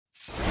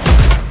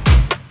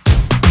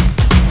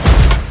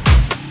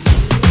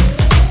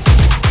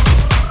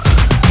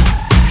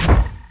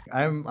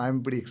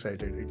I'm pretty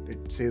excited.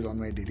 It says on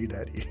my daily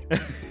diary.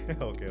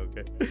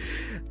 Okay.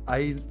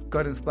 I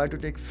got inspired to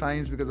take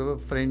science because of a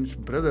friend's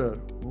brother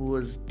who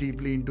was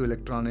deeply into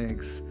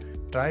electronics.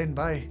 Try and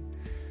buy.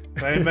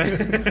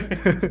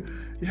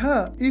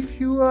 Yeah, if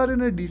you are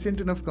in a decent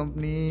enough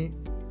company,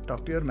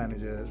 talk to your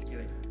manager.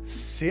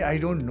 Say, I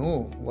don't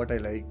know what I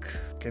like.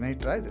 Can I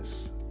try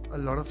this? A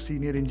lot of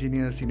senior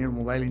engineers, senior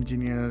mobile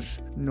engineers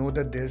know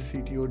that their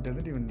CTO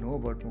doesn't even know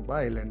about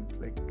mobile and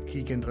like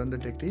he can run the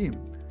tech team.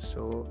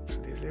 So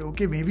they say,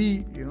 okay,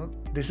 maybe,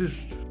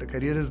 the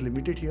career is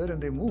limited here,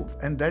 and they move.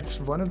 And that's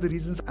one of the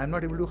reasons I'm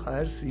not able to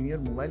hire senior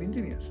mobile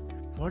engineers.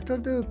 What are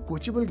the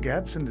coachable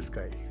gaps in this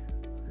guy?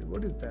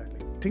 What is that?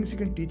 Like, things you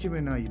can teach him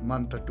in a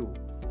month or two.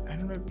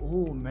 And I'm like,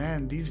 oh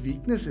man, these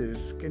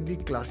weaknesses can be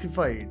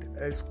classified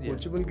as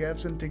coachable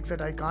gaps and things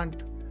that I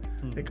can't.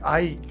 Like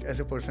I, as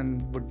a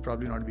person, would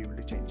probably not be able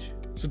to change.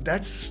 So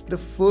that's the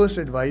first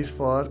advice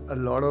for a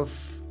lot of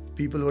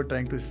people who are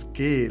trying to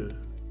scale.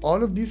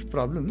 All of these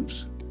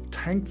problems,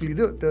 thankfully,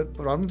 the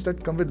problems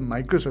that come with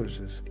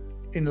microservices.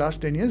 In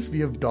last 10 years, we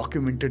have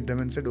documented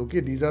them and said,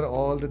 okay, these are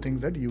all the things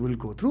that you will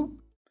go through.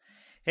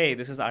 Hey,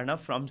 this is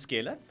Arnav from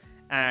Scalar.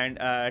 And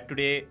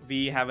today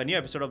we have a new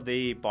episode of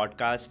the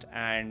podcast,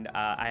 and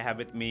I have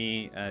with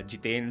me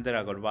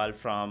Jitendra Agarwal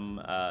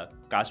from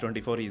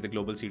Cast24. He's the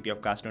global CTO of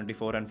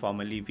Cast24 and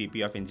formerly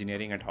VP of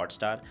Engineering at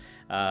Hotstar.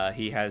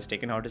 He has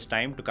taken out his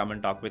time to come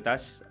and talk with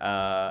us,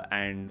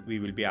 and we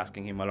will be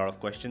asking him a lot of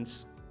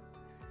questions.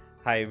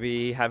 Hi,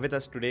 we have with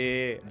us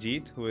today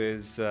Jeet, who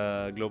is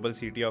global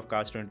CTO of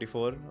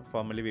Cast24,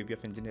 formerly VP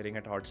of Engineering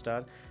at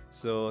Hotstar.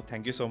 So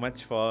thank you so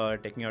much for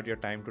taking out your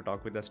time to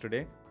talk with us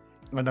today.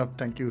 Arnav,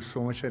 thank you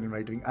so much for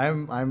inviting me.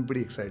 I'm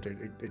pretty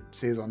excited. It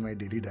says on my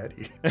daily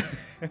diary.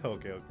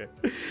 Okay.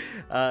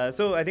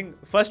 So I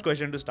think first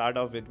question to start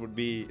off with would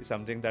be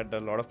something that a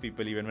lot of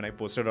people, even when I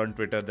posted on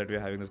Twitter that we're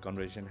having this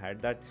conversation,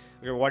 had that,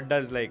 okay, what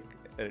does like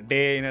a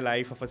day in a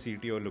life of a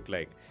CTO look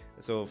like?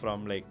 So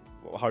from like,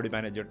 how do you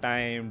manage your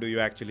time? Do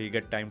you actually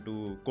get time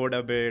to code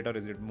a bit, or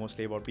is it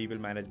mostly about people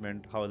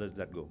management? How does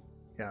that go?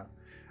 Yeah.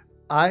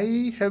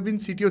 I have been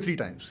CTO 3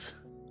 times.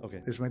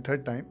 Okay. This is my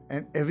 3rd time.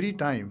 And every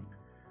time,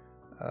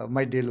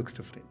 my day looks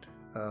different.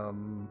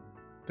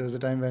 There was a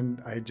time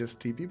when I had just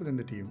 3 people in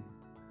the team.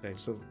 Right.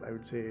 So I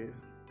would say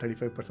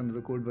 35% of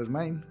the code was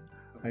mine.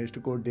 I used to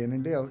code day in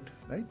and day out,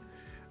 right?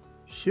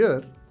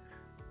 Here,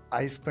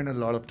 I spend a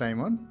lot of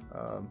time on,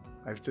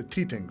 I would say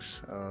 3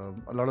 things.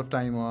 A lot of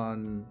time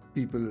on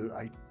people.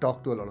 I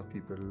talk to a lot of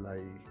people. I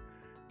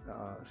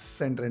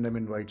send random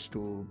invites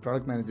to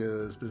product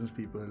managers, business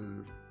people,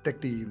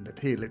 tech team that,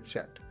 hey, let's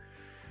chat.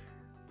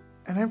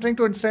 And I'm trying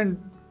to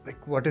understand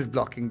like what is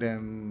blocking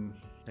them.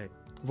 Right.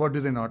 What do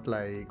they not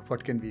like?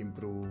 What can we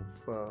improve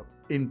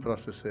in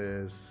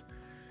processes,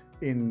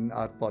 in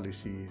our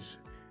policies?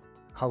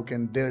 How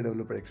can their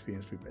developer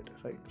experience be better,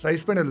 right? So I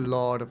spend a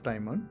lot of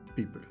time on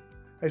people.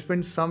 I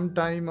spend some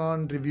time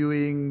on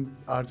reviewing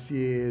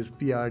RCAs,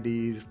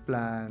 PRDs,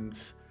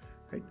 plans,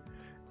 right?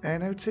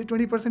 And I would say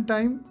 20%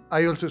 time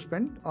I also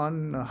spend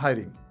on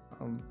hiring.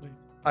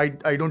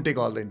 Right. I don't take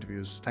all the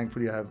interviews.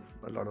 Thankfully, I have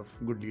a lot of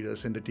good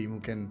leaders in the team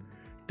who can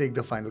take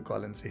the final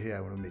call and say, hey,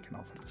 I want to make an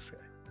offer to this guy.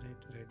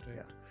 Right.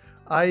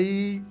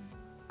 Yeah.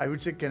 I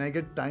would say, can I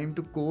get time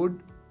to code?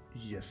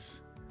 Yes.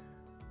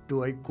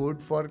 Do I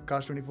code for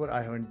Cast24?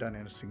 I haven't done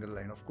a single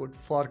line of code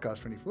for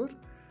Cast24.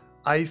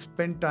 I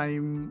spend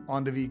time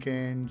on the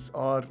weekends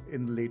or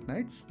in the late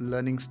nights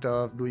learning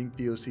stuff, doing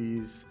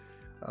POCs,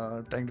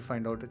 trying to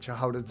find out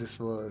how does this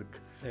work.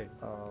 Right.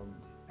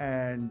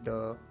 And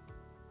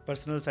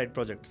personal side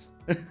projects.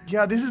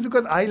 yeah, this is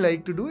because I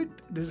like to do it.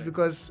 This is Right.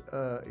 because,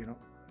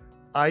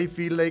 I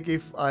feel like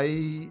if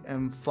I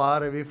am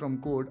far away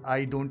from code,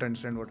 I don't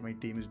understand what my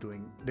team is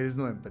doing. There is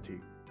no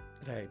empathy.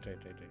 Right.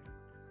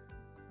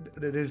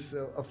 There is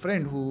a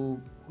friend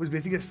who is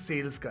basically a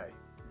sales guy.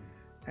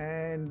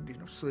 And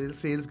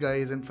sales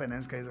guys and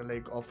finance guys are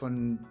like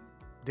often,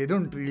 they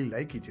don't really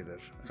like each other.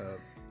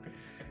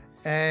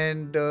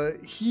 And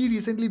he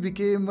recently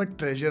became a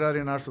treasurer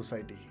in our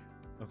society.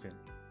 Okay.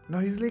 Now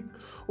he's like,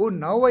 oh,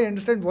 now I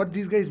understand what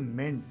these guys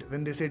meant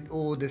when they said,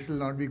 oh, this will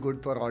not be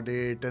good for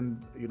audit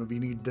and, we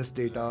need this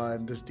data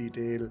and this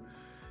detail.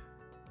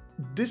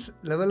 This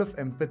level of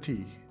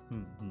empathy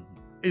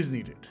is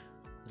needed.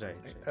 Right.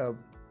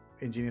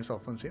 Engineers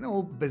often say,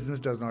 no, business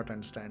does not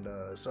understand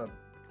us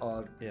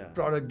or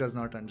product does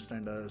not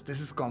understand us. This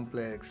is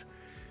complex.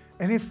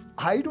 And if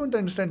I don't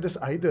understand this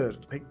either,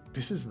 like,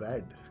 this is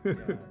bad. Yeah.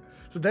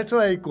 So that's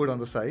why I code on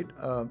the side.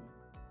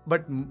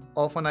 But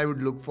often I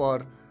would look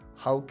for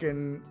how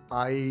can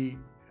I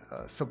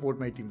support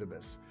my team the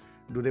best.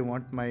 Do they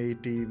want my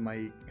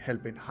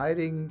help in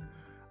hiring?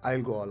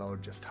 I'll go all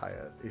out, just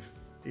hire.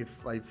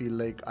 If I feel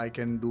like I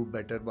can do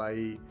better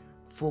by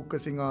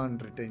focusing on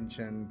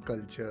retention,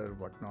 culture,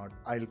 whatnot,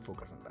 I'll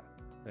focus on that.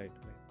 Right.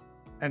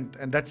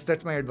 And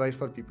that's my advice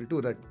for people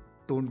too, that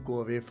don't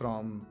go away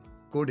from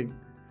coding.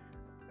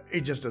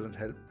 It just doesn't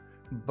help.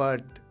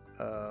 But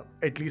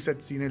at least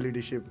at senior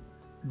leadership,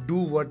 do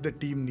what the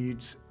team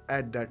needs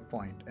at that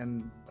point.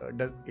 And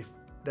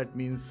that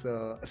means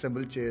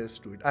assemble chairs,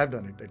 do it. I've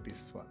done it at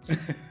least once.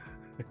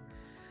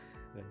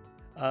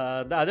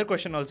 The other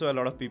question also a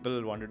lot of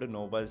people wanted to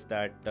know was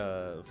that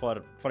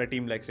for a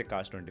team like say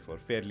Cars24,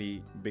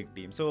 fairly big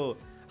team. So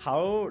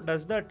how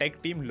does the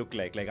tech team look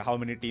like? Like how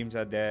many teams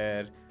are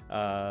there?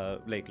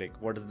 Like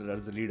what does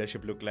the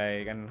leadership look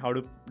like? And how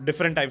do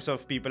different types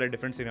of people at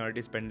different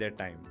seniorities spend their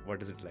time?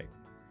 What is it like?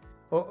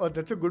 Oh,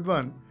 that's a good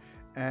one.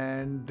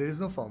 And there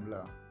is no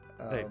formula.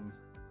 Right.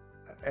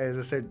 As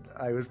I said,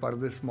 I was part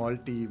of this small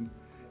team,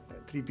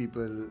 3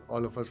 people,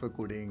 all of us were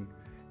coding.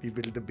 We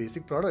built the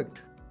basic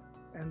product.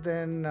 And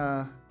then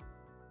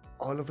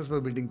all of us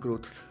were building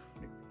growth.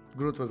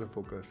 Growth was a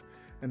focus.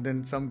 And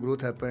then some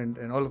growth happened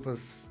and all of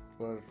us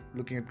were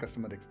looking at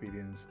customer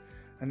experience.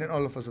 And then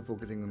all of us are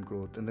focusing on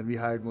growth. And then we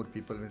hired more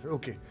people and we said,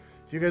 okay,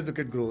 if you guys look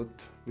at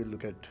growth, we'll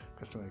look at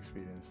customer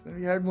experience. Then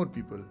we hired more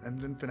people. And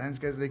then finance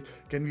guys like,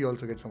 can we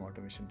also get some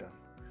automation done?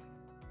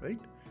 Right?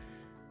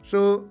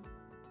 So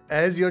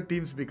as your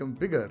teams become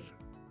bigger,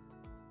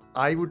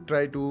 I would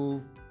try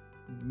to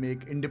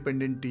make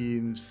independent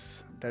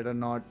teams that are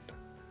not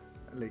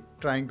like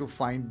trying to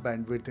find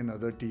bandwidth in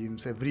other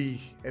teams every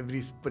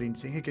sprint,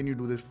 saying, hey, can you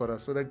do this for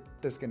us so that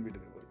this can be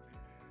delivered?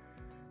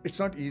 It's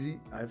not easy.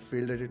 I've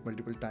failed at it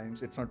multiple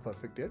times. It's not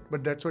perfect yet,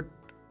 but that's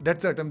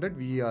the attempt that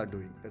we are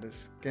doing. That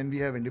is, can we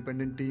have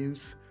independent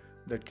teams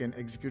that can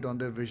execute on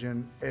their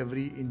vision?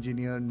 Every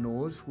engineer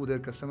knows who their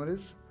customer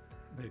is.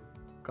 Right.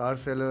 Car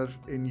seller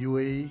in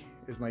UAE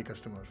is my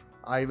customer.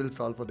 I will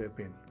solve for their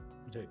pain.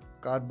 Right.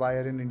 Car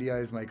buyer in India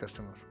is my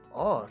customer.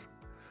 Or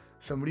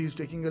somebody who's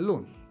taking a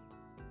loan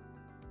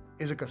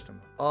is a customer.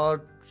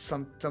 Or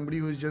somebody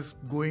who is just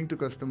going to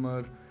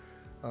customer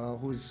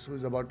who's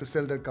about to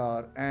sell their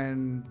car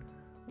and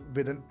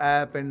with an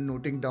app and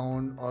noting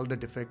down all the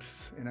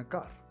defects in a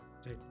car.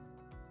 Right.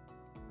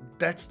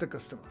 That's the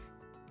customer,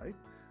 right?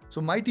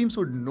 So my teams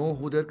would know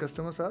who their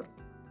customers are,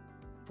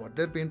 what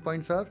their pain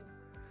points are,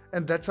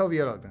 and that's how we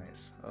are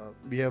organized.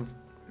 We have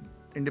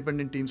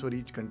independent teams for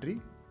each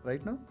country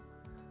right now.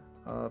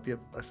 We have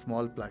a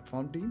small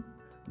platform team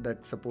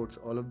that supports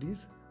all of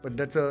these, but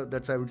that's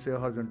I would say a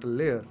horizontal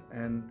layer,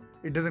 and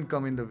it doesn't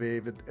come in the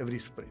way with every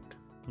sprint.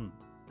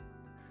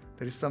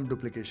 There is some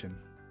duplication.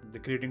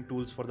 They're creating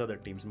tools for the other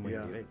teams, mainly,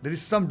 right? There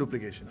is some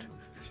duplication.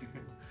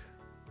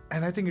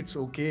 And I think it's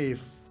okay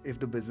if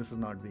the business is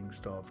not being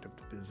stopped, if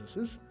the business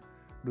is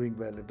doing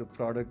well, if the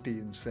product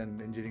teams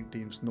and engineering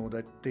teams know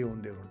that they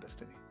own their own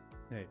destiny.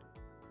 Right.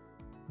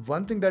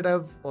 One thing that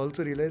I've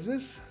also realized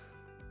is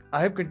I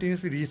have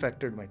continuously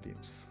refactored my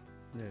teams.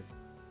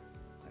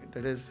 Right.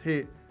 That is,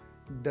 hey,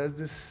 does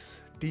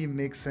this team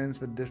make sense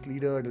with this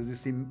leader? Does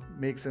this team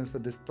make sense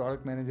with this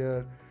product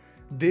manager?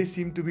 They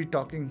seem to be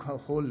talking a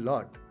whole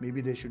lot.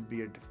 Maybe they should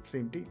be at the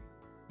same team.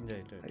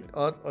 Right.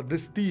 Or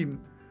this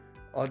team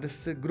or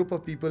this group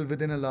of people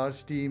within a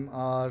large team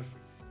are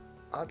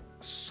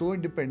so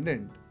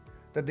independent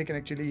that they can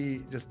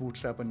actually just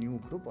bootstrap a new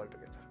group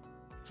altogether.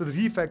 So the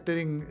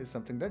refactoring is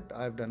something that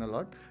I've done a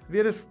lot.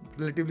 We are a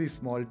relatively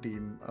small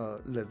team,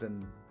 less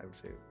than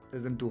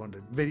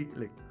 200.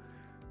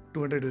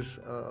 200 is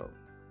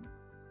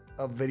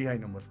a very high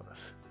number for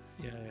us.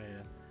 Yeah.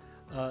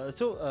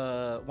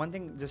 So one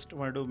thing, just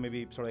wanted to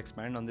maybe sort of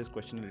expand on this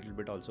question a little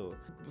bit also.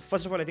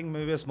 First of all, I think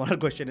maybe a smaller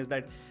question is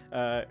that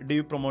do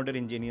you promote your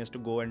engineers to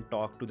go and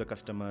talk to the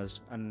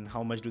customers, and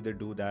how much do they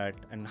do that,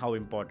 and how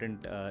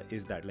important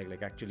is that?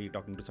 Like actually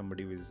talking to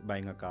somebody who is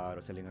buying a car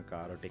or selling a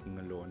car or taking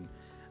a loan,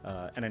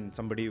 and then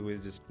somebody who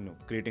is just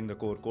creating the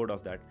core code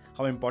of that.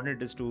 How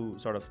important it is to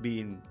sort of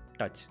be in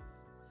touch?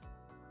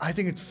 I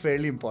think it's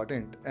fairly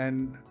important,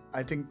 and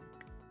I think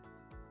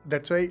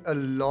that's why a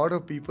lot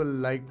of people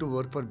like to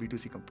work for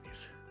B2C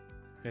companies.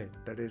 Right.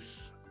 That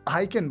is,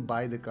 I can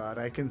buy the car,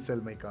 I can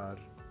sell my car,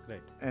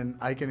 right, and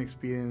I can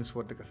experience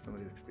what the customer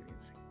is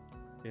experiencing.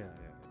 Yeah.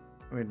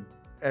 I mean,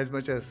 as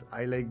much as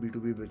I like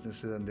B2B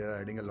businesses and they're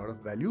adding a lot of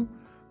value,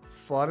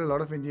 for a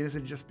lot of engineers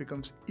it just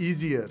becomes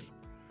easier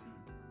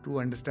to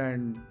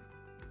understand,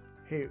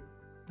 hey,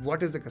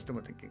 what is the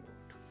customer thinking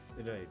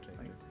about? Right.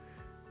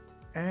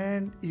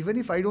 And even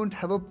if I don't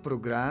have a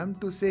program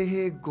to say,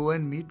 hey, go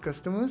and meet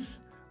customers,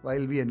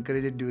 while we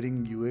encourage it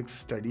during UX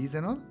studies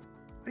and all,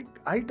 like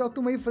I talk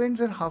to my friends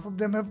and half of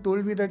them have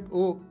told me that,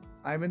 oh,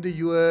 I'm in the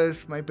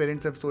US, my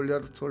parents have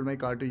sold my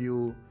car to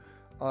you,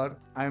 or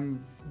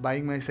I'm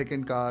buying my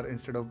second car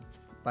instead of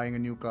buying a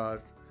new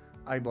car,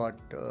 I bought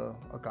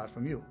a car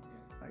from you,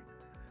 right?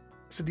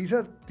 So these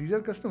are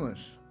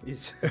customers.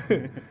 Yes.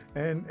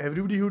 And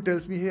everybody who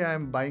tells me, hey,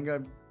 I'm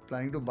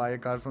planning to buy a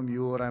car from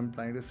you, or I'm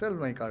planning to sell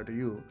my car to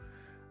you,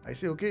 I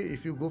say, okay,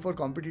 if you go for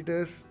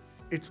competitors,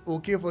 it's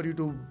okay for you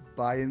to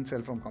buy and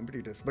sell from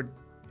competitors, but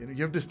you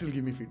have to still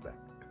give me feedback.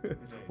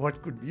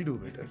 What could we do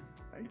better,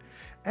 right?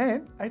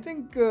 And I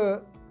think,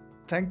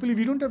 thankfully,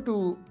 we don't have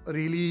to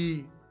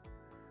really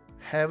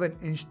have an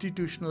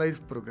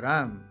institutionalized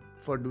program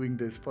for doing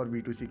this for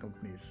B2C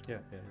companies. Yeah.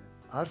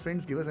 Our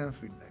friends give us enough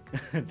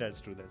feedback. That's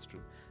true.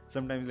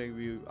 sometimes like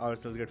we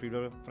ourselves get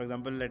feedback. For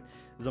example, at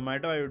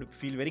Zomato, I would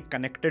feel very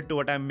connected to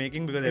what I'm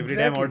making because every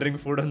day I'm ordering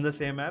food on the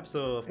same app.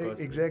 So of course,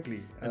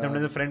 exactly. And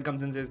sometimes a friend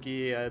comes and says, "Ki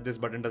this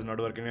button does not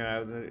work," and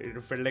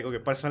it felt like, okay,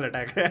 personal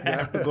attack. I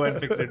have to go and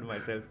fix it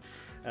myself.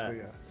 So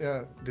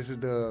this is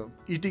the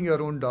eating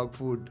your own dog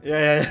food.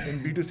 Yeah.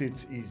 In B2C,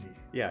 it's easy.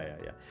 Yeah.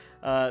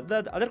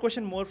 The other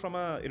question, more from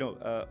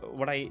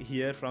what I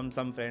hear from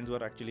some friends who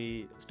are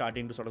actually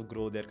starting to sort of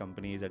grow their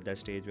companies at that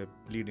stage, where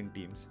leading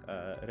teams,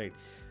 right?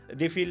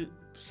 They feel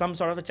some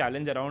sort of a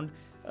challenge around,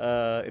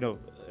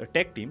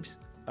 tech teams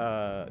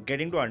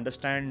getting to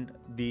understand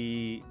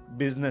the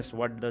business.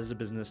 What does the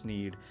business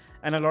need?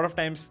 And a lot of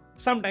times,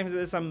 sometimes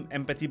there's some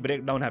empathy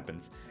breakdown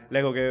happens.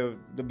 Like, okay,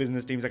 the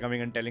business teams are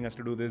coming and telling us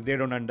to do this. They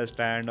don't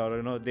understand,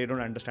 or they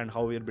don't understand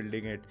how we're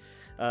building it.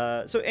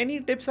 So any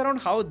tips around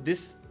how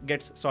this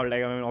gets solved?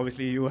 Like, I mean,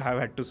 obviously you have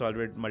had to solve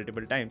it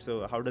multiple times.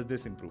 So how does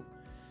this improve?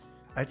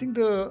 I think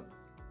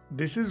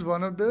this is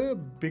one of the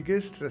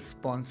biggest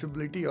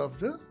responsibility of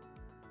the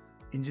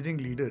engineering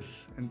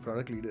leaders and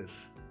product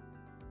leaders.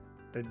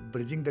 That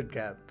bridging that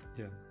gap.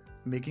 Yeah.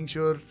 Making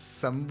sure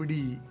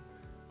somebody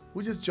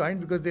who just joined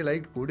because they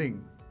liked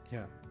coding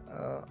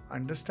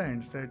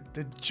understands that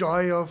the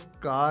joy of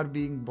car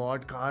being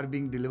bought, car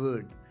being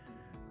delivered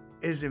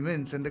is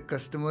immense, and the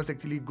customers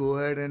actually go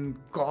ahead and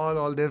call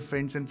all their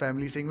friends and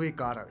family saying, "Wait,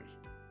 car aavi."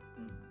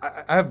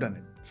 I have done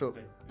it, so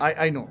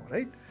I know,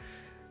 right?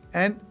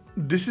 And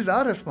this is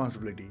our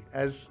responsibility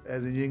as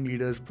engineering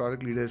leaders,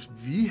 product leaders.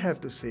 We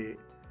have to say,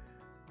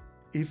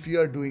 if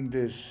you are doing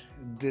this,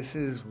 this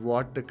is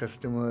what the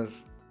customer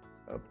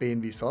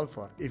pain we solve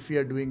for. If we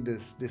are doing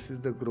this, this is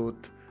the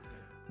growth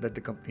that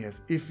the company has.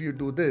 If you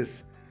do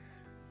this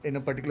in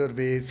a particular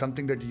way,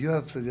 something that you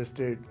have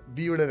suggested,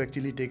 we would have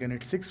actually taken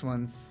it 6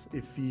 months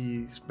if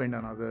we spend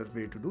another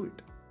way to do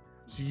it.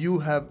 So you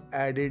have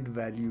added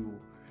value,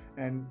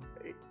 and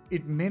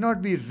it may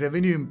not be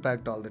revenue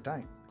impact all the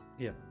time.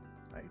 Yeah.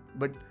 Right.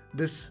 But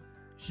this,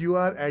 you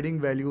are adding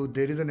value,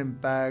 there is an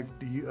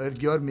impact,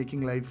 you're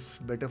making lives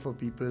better for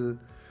people.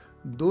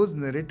 Those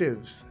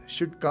narratives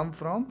should come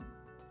from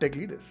tech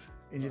leaders,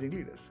 engineering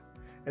leaders.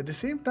 At the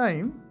same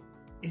time,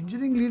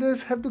 engineering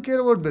leaders have to care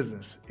about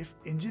business. If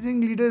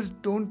engineering leaders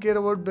don't care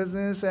about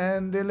business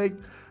and they're like,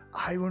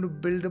 I want to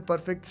build the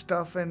perfect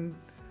stuff, and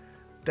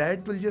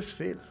that will just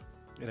fail.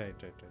 Right.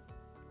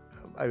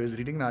 I was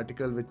reading an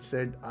article which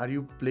said, are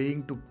you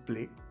playing to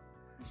play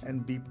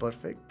and be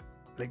perfect?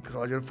 Like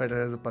Roger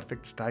Federer has a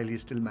perfect style, he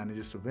still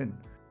manages to win.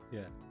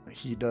 Yeah.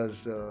 He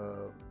does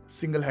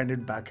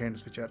single-handed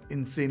backhands which are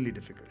insanely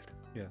difficult.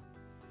 Yeah.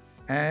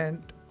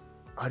 And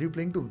are you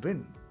playing to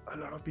win? A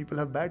lot of people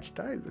have bad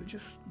style.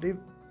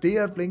 They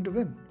are playing to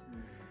win.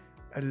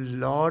 A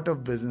lot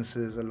of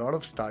businesses, a lot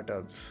of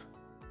startups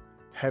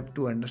have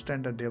to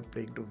understand that they are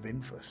playing to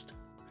win first.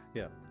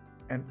 Yeah.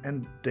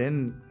 And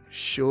then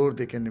sure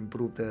they can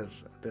improve their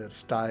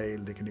style,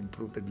 they can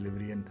improve the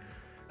delivery, and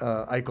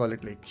I call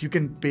it like you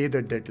can pay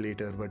the debt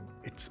later, but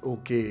it's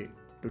okay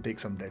to take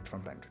some debt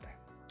from time to time.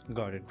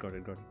 Got it.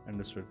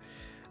 Understood.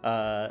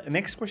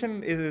 Next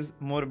question is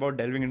more about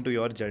delving into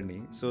your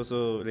journey. So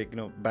like,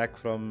 back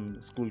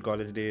from school,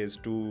 college days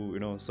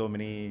to, so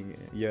many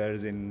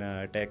years in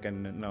tech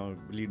and now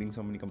leading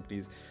so many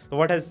companies. So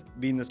what has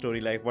been the story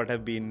like? What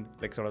have been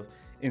like sort of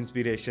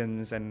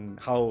inspirations, and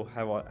how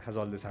has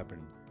all this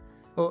happened?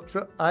 Oh,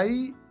 so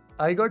I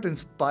got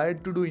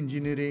inspired to do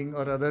engineering,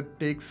 or rather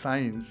take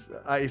science.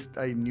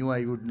 I knew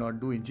I would not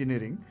do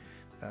engineering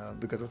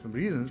because of some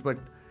reasons, but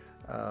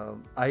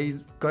I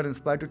got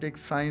inspired to take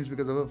science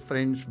because of a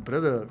friend's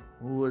brother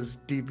who was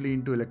deeply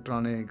into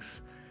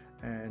electronics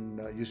and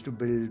used to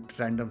build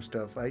random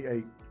stuff.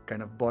 I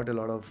kind of bought a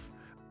lot of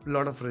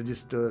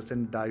resistors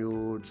and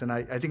diodes, and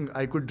I think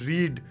I could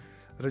read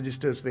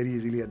registers very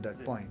easily at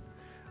that point.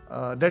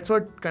 That's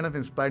what kind of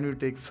inspired me to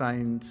take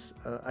science.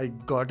 I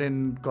got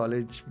in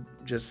college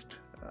just,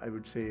 I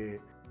would say,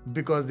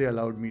 because they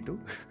allowed me to.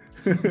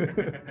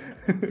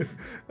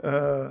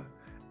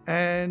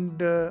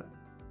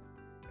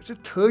 It's a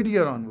third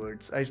year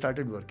onwards, I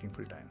started working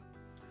full time.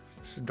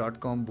 It's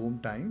 .com boom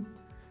time,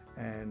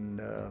 and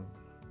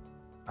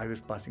I was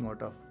passing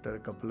out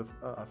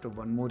after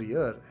one more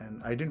year,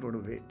 and I didn't want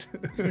to wait.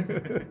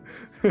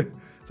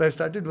 So I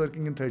started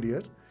working in third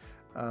year.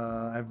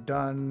 I've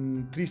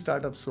done 3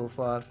 startups so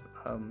far.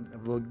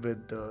 I've worked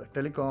with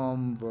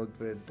telecom, worked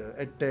with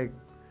edtech,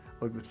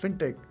 worked with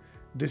fintech.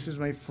 This is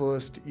my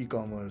first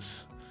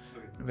e-commerce.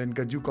 Okay. When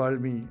Gajju called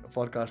me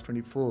for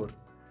Cast24,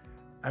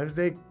 I was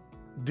like,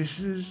 this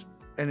is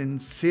an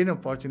insane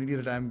opportunity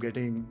that I'm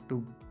getting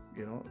to,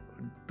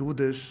 do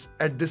this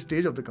at this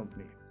stage of the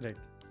company. Right.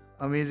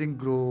 Amazing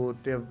growth.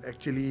 They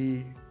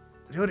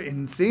were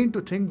insane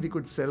to think we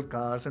could sell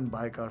cars and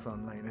buy cars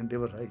online, and they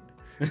were right.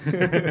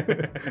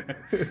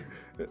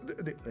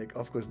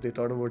 Of course, they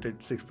thought about it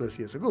 6+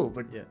 years ago,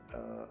 but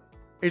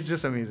it's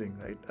just amazing,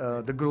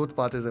 right? The growth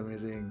path is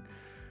amazing.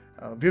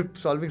 We're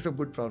solving some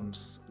good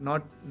problems.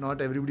 Not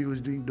everybody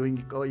who's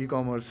doing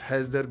e-commerce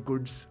has their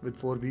goods with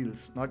 4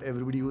 wheels. Not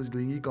everybody who's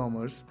doing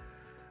e-commerce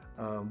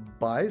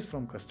buys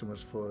from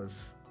customers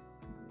first.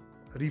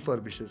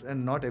 refurbishes,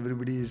 and not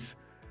everybody is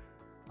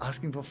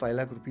asking for 5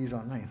 lakh rupees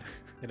online.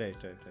 Right.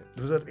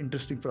 Those are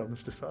interesting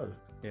problems to solve.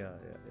 Yeah.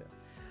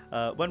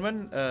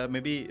 One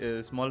maybe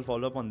a small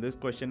follow-up on this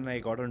question I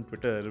got on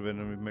Twitter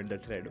when we made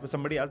that thread.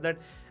 Somebody asked that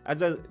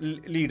as a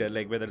leader,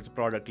 like whether it's a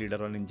product leader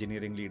or an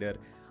engineering leader,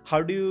 how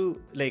do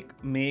you like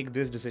make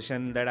this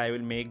decision that I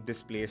will make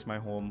this place my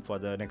home for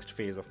the next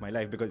phase of my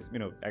life? Because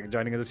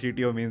joining as a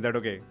CTO means that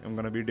okay, I'm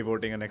gonna be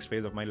devoting a next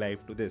phase of my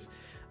life to this.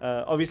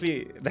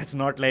 Obviously, that's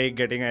not like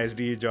getting a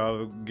SD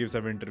job, give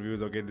some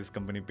interviews. Okay, this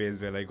company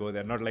pays well, I go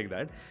there. Not like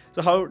that.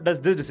 So how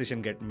does this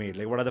decision get made?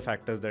 Like, what are the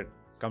factors that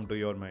come to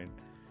your mind?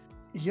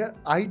 Yeah,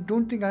 I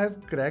don't think I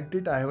have cracked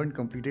it. I haven't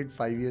completed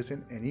 5 years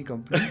in any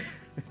company.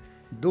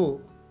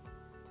 Though,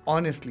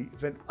 honestly,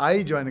 when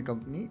I join a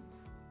company,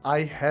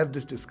 I have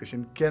this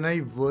discussion. Can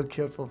I work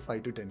here for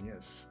 5 to 10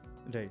 years?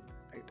 Right.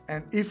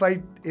 And if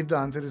the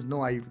answer is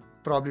no, I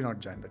probably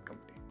not join that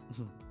company.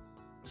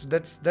 So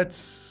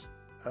that's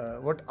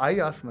what I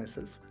ask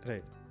myself.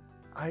 Right.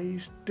 I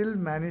still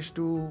managed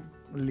to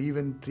leave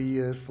in 3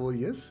 years, 4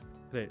 years.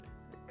 Right.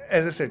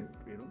 As I said,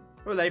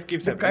 well, life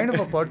keeps the happening. kind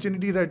of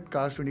opportunity that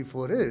Cars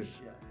 24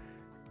 is,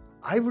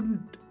 I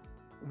wouldn't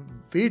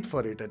wait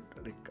for it.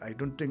 I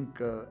don't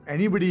think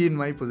anybody in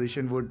my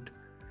position would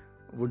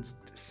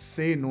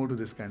say no to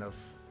this kind of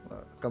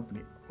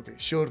company. Okay,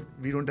 sure,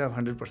 we don't have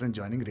 100%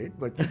 joining rate,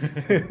 but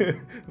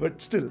but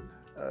still,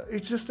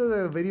 it's just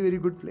a very, very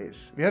good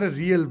place. We are a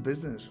real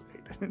business.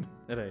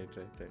 Right.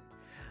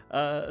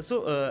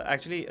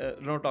 Actually,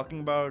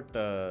 talking about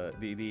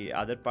the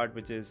other part,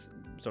 which is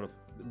sort of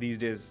these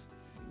days,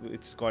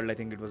 it's called, I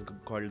think it was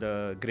called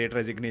the Great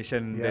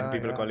Resignation, then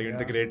people calling it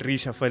the Great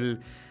Reshuffle.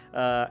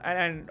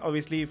 And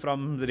obviously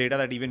from the data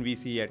that even we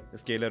see at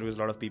Scalar, with a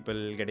lot of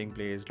people getting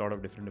placed, a lot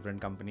of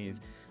different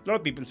companies, a lot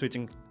of people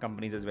switching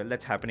companies as well.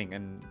 That's happening,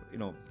 and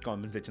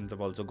compensations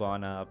have also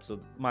gone up. So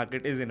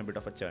market is in a bit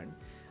of a churn.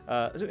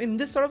 So in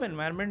this sort of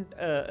environment,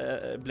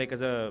 like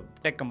as a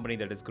tech company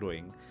that is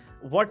growing,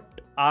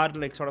 what are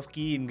like sort of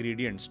key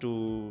ingredients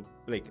to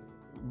like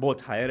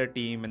both hire a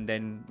team and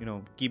then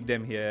keep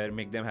them here,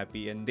 make them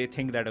happy, and they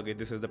think that okay,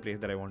 this is the place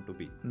that I want to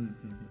be?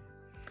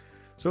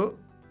 So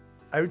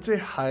I would say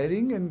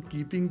hiring and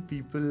keeping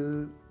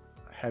people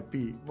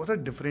happy, both are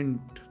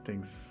different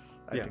things.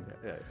 I think.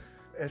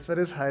 As far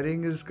as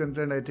hiring is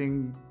concerned, I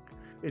think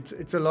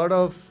it's a lot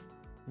of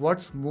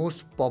what's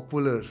most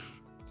popular,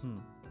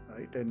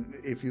 right? And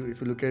if you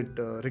look at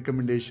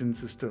recommendation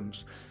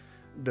systems,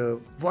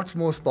 what's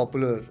most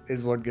popular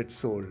is what gets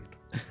sold.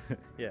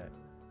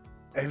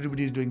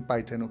 Everybody is doing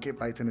Python. Okay,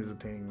 Python is a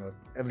thing, or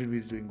everybody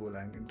is doing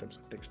Golang in terms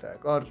of tech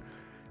stack, or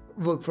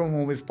work from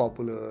home is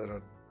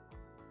popular,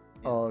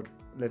 or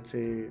let's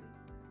say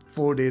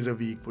 4 days a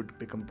week would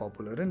become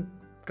popular, and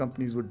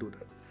companies would do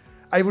that.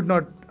 I would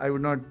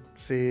not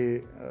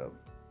say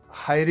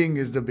hiring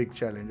is the big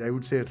challenge. I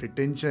would say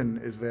retention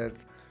is where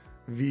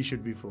we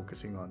should be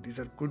focusing on. These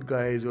are good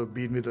guys who have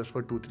been with us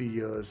for 2-3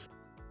 years,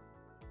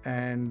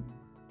 and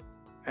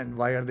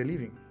why are they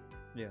leaving?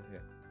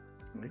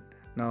 Right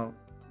now,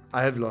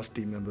 I have lost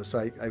team members, so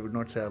I would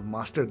not say I've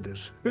mastered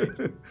this.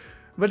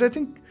 But I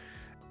think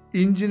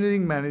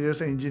engineering managers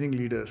and engineering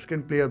leaders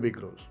can play a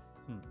big role.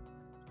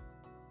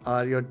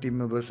 Are your team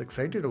members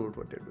excited about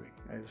what they're doing?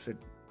 I said,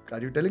 are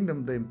you telling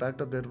them the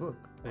impact of their work?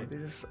 Right.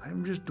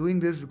 I'm just doing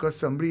this because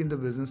somebody in the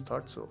business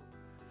thought so.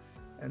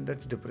 And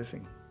that's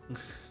depressing.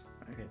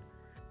 Right?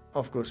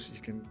 Of course,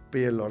 you can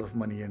pay a lot of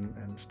money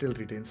and still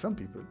retain some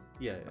people.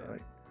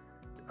 Right?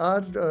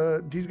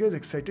 Are these guys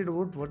excited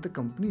about what the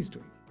company is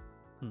doing?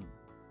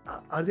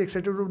 Are they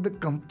excited about the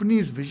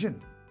company's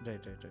vision?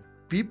 Right.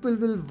 People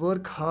will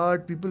work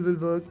hard. People will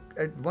work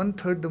at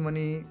 1/3 the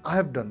money. I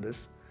have done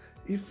this.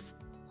 If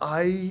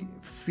I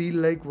feel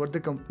like what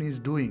the company is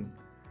doing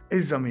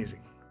is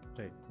amazing.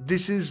 Right.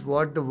 This is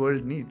what the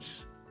world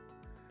needs.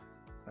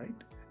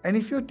 Right? And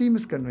if your team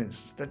is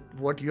convinced that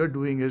what you're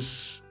doing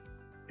is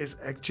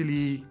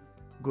actually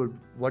good,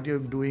 what you're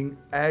doing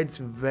adds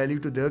value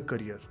to their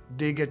career,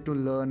 they get to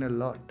learn a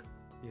lot,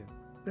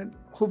 then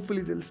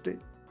hopefully they'll stay.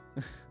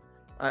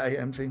 I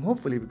am saying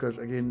hopefully because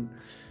again,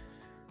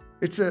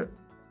 it's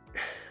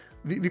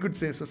we could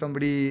say, so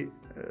somebody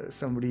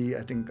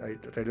I think I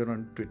read it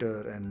on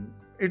Twitter and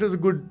it was a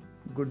good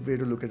way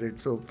to look at it.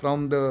 So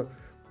from the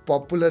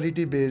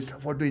popularity based,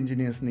 what do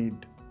engineers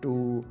need,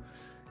 to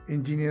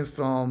engineers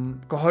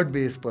from cohort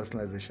based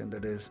personalization,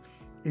 that is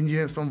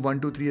engineers from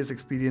 1 to 3 years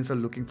experience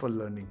are looking for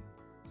learning.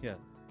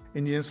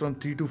 Engineers from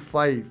 3 to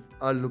 5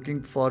 are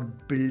looking for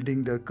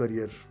building their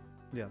career.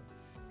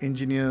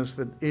 Engineers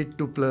with 8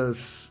 to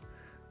plus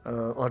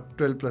or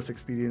 12 plus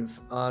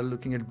experience are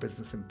looking at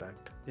business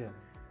impact.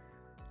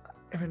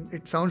 I mean,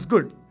 it sounds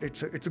good.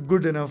 It's a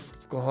good enough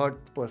cohort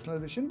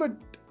personalization, but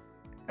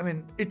I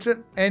mean, it's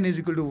an n is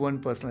equal to 1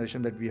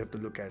 personalization that we have to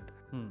look at.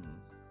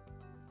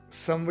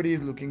 Somebody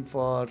is looking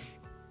for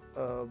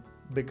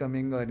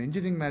becoming an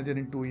engineering manager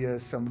in 2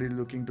 years. Somebody is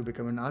looking to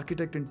become an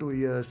architect in 2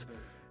 years.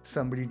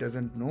 somebody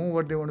doesn't know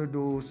what they want to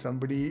do,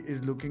 somebody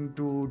is looking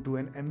to do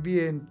an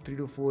MBA in 3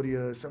 to 4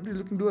 years, somebody is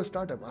looking to do a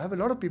startup. I have a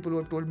lot of people who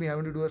have told me I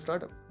want to do a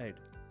startup. Right.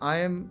 I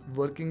am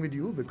working with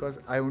you because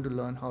I want to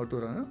learn how to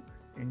run an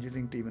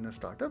engineering team in a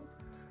startup,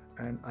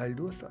 and I'll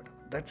do a startup.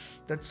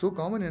 That's so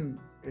common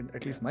in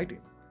at least my team.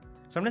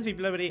 Sometimes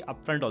people are very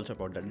upfront also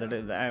about that.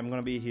 That I'm going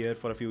to be here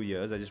for a few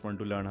years. I just want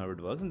to learn how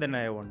it works, and then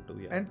I want to.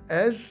 Yeah. And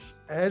as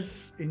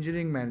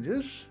engineering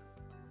managers,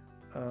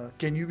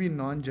 can you be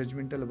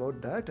non-judgmental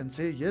about that and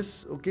say,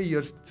 yes, okay,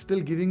 you're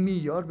still giving me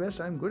your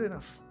best. I'm good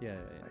enough. Yeah.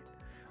 Right?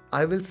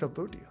 I will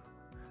support you.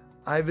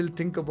 I will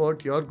think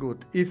about your growth.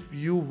 If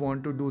you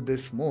want to do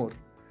this more,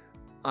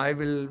 I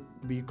will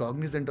be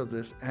cognizant of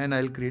this, and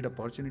I'll create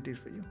opportunities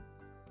for you.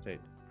 Right.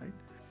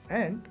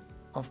 And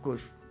of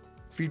course,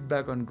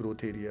 feedback on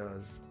growth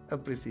areas,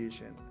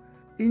 appreciation.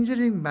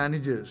 Engineering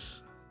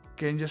managers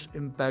can just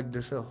impact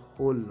this a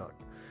whole lot.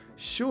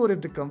 Sure,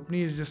 if the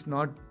company is just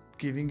not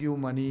giving you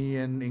money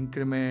and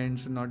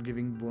increments and not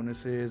giving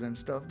bonuses and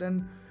stuff,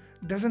 then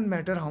it doesn't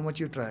matter how much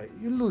you try,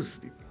 you lose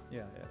people.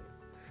 Yeah.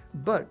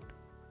 But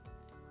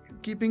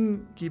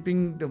keeping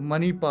the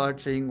money part,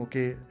 saying,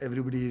 okay,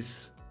 everybody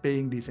is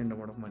paying decent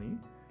amount of money,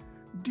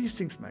 these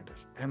things matter.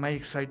 Am I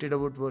excited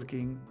about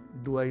working?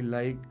 Do I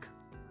like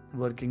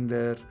working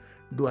there?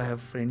 Do I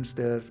have friends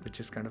there, which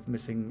is kind of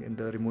missing in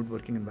the remote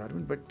working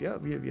environment? But yeah,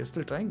 we are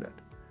still trying that.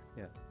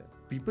 Yeah.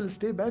 People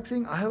stay back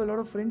saying, I have a lot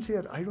of friends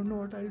here. I don't know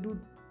what I'll do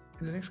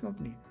in the next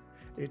company.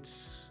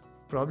 It's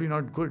probably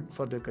not good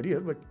for their career,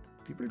 but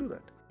people do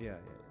that. Yeah.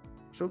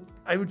 So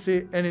I would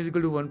say N is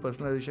equal to 1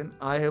 personalization.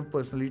 I have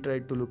personally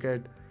tried to look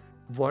at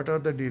what are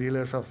the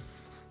derailers of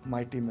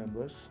my team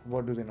members.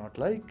 What do they not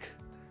like?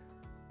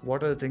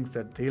 What are the things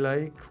that they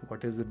like?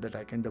 What is it that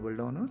I can double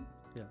down on?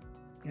 Yeah.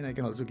 And I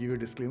can also give you a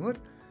disclaimer.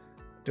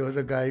 There was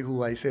a guy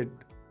who I said,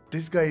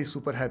 this guy is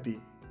super happy.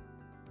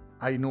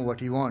 I know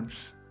what he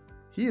wants.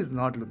 He is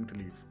not looking to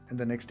leave. And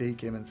the next day he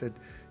came and said,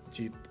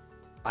 Jeet,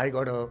 I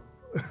got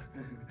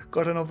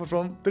an offer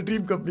from the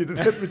dream company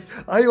that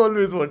I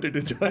always wanted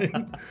to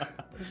join.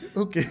 I said,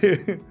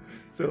 okay.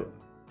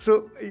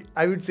 So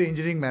I would say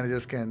engineering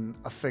managers can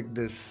affect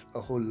this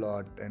a whole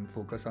lot and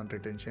focus on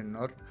retention,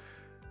 or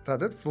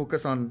rather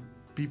focus on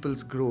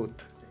people's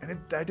growth. And if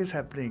that is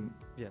happening,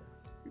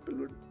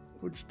 people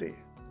would stay.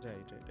 Right.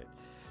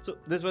 So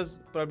this was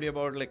probably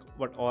about like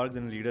what orgs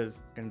and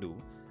leaders can do.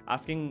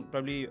 Asking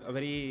probably a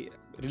very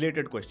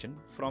related question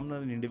from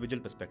an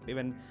individual perspective,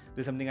 and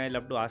this is something I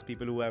love to ask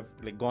people who have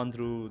like gone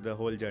through the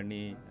whole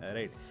journey,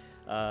 right?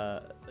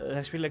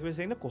 Especially like we're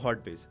saying the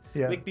cohort base.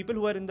 Yeah. Like people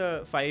who are in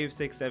the 5,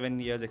 6,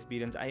 7 years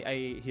experience,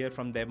 I hear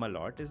from them a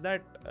lot is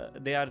that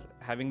they are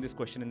having this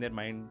question in their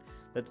mind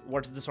that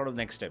what's the sort of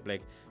next step?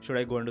 Like, should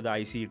I go into the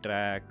IC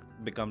track,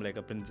 become like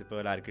a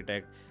principal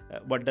architect?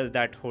 What does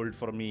that hold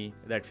for me,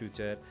 that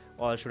future?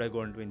 Or should I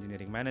go into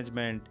engineering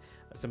management?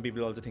 Some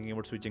people are also thinking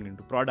about switching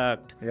into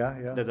product.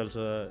 Yeah. There's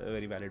also a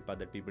very valid path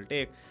that people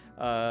take.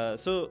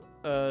 So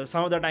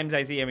some of the times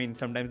I see,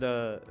 sometimes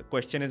the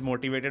question is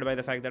motivated by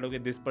the fact that, okay,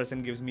 this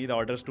person gives me the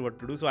orders to what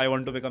to do, so I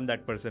want to become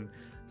that person.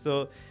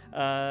 So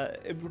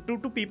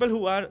to people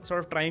who are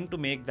sort of trying to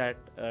make that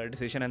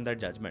decision and that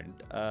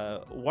judgment,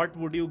 what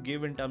would you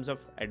give in terms of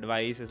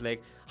advice is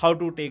like how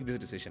to take this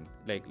decision?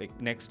 Like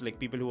next, like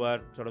people who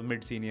are sort of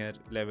mid-senior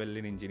level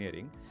in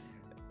engineering,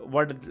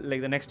 what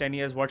like the next 10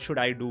 years, what should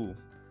I do?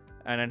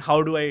 And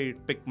how do I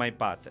pick my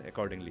path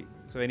accordingly?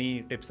 So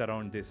any tips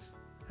around this?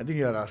 I think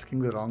you are asking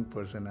the wrong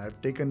person.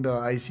 I've taken the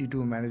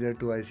IC2 manager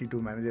to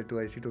IC2 manager to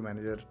IC2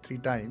 manager 3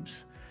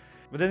 times.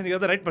 But then you're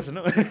the right person,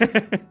 no?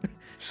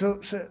 So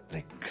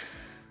like,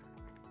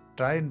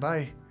 try and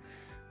buy.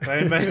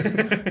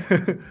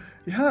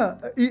 Yeah,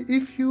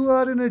 if you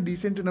are in a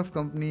decent enough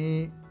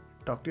company,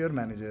 talk to your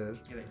manager.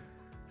 Right.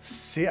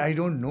 Say, I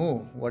don't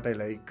know what I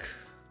like.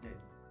 Right.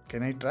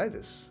 Can I try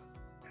this?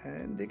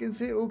 And they can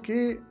say,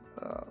 okay,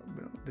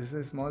 this is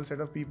a small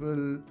set of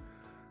people,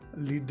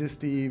 lead this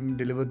team,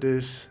 deliver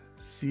this,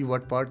 see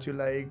what parts you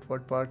liked,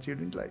 what parts you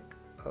didn't like.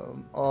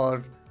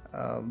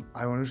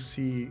 I want to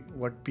see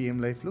what PM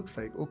life looks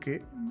like. Okay,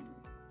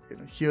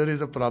 here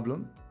is a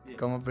problem. Yeah.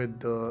 Come up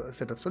with a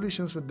set of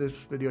solutions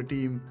with your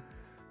team.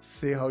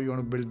 Say how you want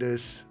to build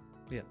this.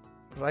 Yeah.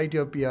 Write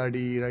your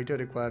PRD, write your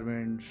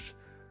requirements,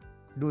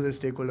 do the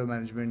stakeholder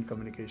management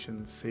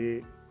communication,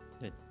 say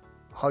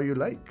how you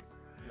like.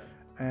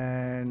 Yeah.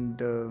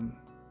 And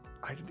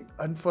I think,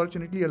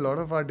 unfortunately, a lot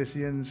of our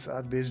decisions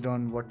are based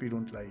on what we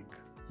don't like.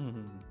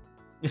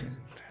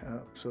 Mm-hmm.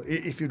 So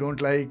if you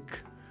don't like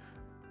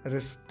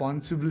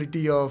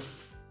responsibility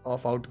of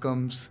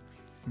outcomes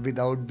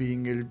without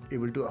being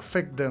able to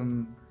affect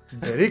them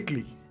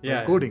directly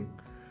by coding,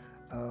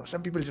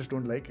 some people just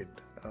don't like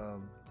it.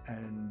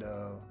 And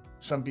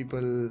some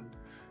people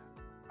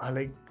are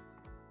like,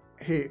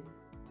 hey,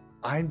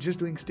 I'm just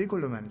doing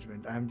stakeholder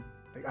management. I'm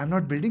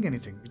not building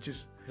anything,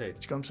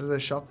 which comes as a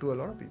shock to a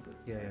lot of people.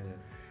 Yeah.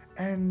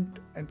 And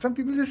some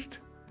people just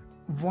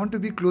want to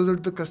be closer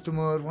to the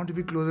customer, want to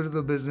be closer to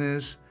the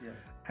business,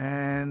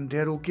 and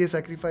they're okay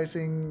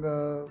sacrificing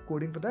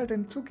coding for that,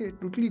 and it's okay.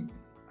 Totally,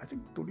 I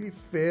think totally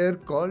fair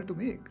call to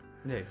make.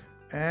 Yeah.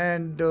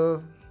 And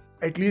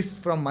at least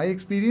from my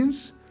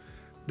experience,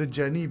 the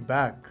journey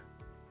back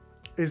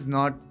is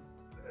not,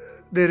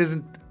 there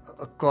isn't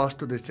a cost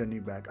to this journey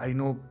back. I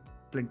know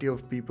plenty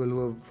of people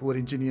who were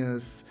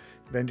engineers,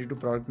 went into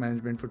product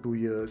management for 2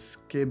 years,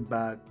 came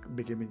back,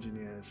 became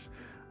engineers.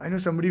 I know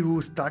somebody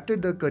who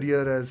started their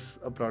career as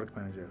a product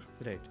manager.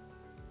 Right.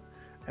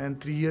 And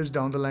 3 years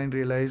down the line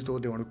realized, oh,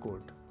 they want to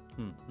code.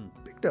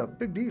 Picked up,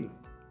 big deal.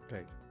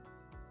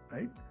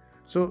 Right?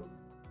 So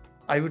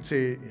I would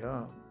say,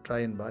 yeah, try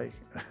and buy.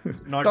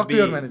 Talk to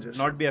your managers.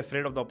 Not be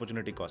afraid of the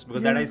opportunity cost.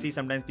 Because that I see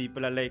sometimes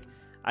people are like,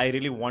 I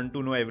really want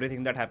to know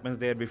everything that happens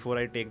there before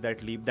I take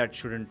that leap. That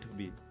shouldn't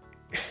be.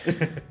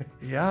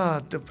 Yeah,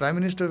 the Prime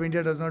Minister of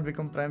India does not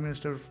become Prime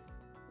Minister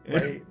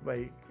by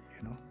you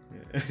know.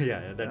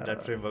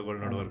 That framework will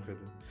not work with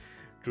it.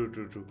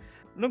 True.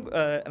 Look,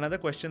 another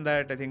question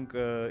that I think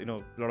a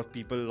lot of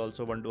people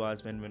also want to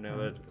ask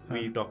whenever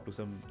we talk to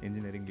some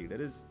engineering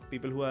leader is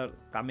people who are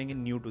coming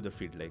in new to the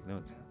field, like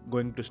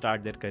going to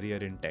start their career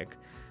in tech.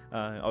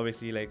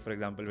 Obviously, like for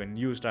example, when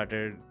you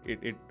started,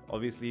 it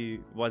obviously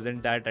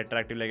wasn't that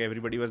attractive. Like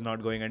everybody was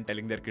not going and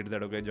telling their kids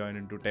that okay, join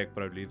into tech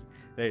probably,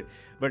 right?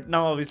 But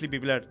now obviously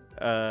people are,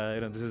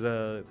 this is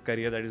a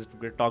career that is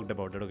talked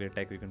about. That okay,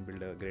 tech you can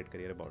build a great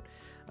career about.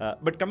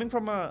 But coming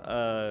from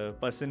a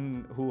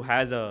person who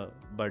has a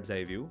bird's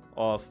eye view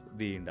of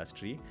the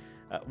industry,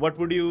 what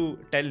would you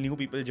tell new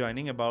people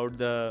joining about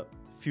the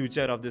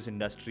future of this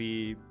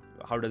industry?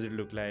 How does it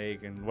look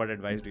like, and what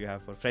advice do you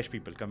have for fresh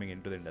people coming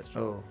into the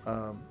industry?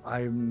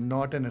 I'm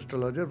not an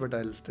astrologer, but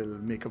I'll still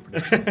make a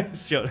prediction.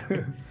 Sure.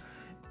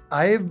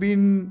 I've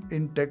been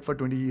in tech for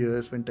 20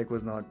 years when tech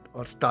was not,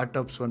 or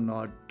startups were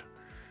not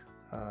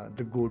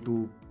the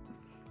go-to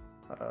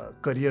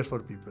career for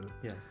people.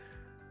 Yeah.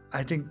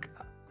 I think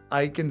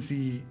I can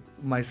see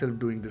myself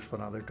doing this for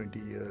another 20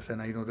 years,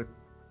 and I know that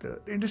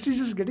the industry is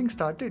just getting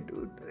started,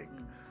 dude. Like,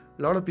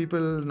 a lot of people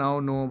now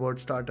know about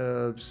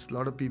startups. A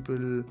lot of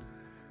people,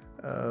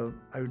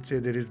 I would say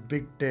there is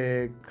big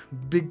tech,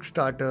 big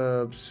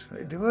startups.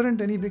 Right? There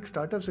weren't any big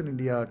startups in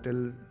India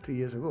till 3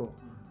 years ago,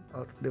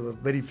 or there were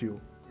very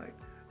few. Right?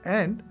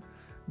 And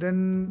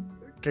then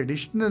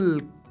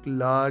traditional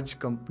large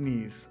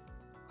companies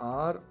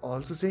are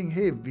also saying,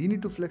 hey, we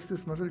need to flex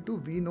this muscle too.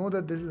 We know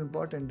that this is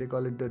important. They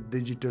call it the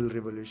digital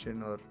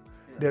revolution, or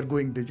they're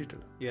going digital.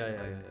 Yeah.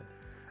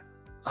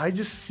 I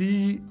just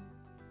see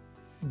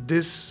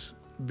this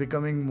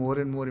becoming more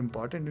and more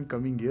important in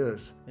coming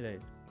years.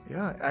 Right.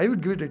 Yeah, I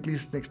would give it at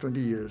least next 20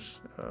 years.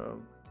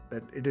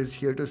 That it is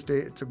here to stay.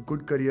 It's a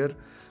good career.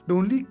 The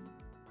only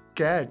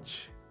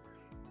catch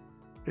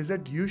is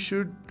that you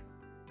should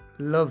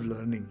love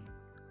learning.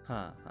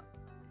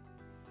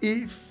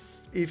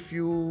 If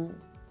you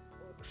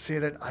say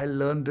that I'll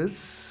learn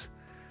this,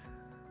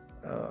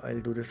 I'll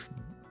do this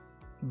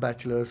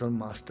bachelor's or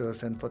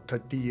master's, and for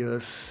 30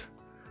 years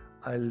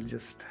I'll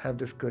just have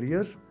this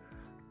career,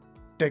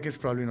 tech is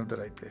probably not the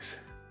right place.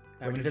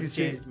 But it has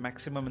changed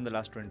maximum in the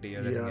last 20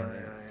 years.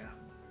 Yeah.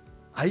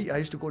 I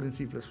used to code in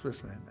C++,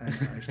 man,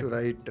 and I used to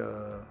write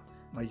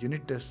my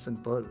unit tests in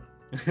Perl.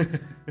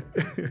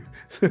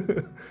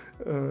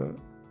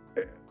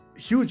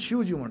 Huge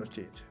amount of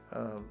change.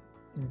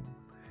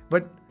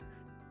 But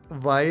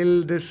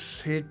while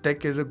this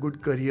tech is a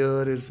good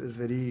career is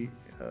very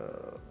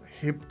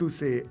hip to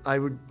say, I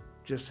would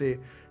just say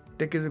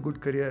tech is a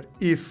good career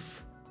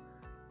if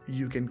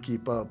you can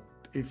keep up,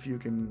 if you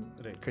can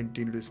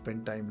continue to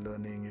spend time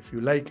learning, if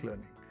you like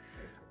learning.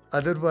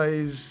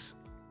 Otherwise,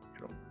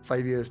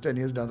 5 years, 10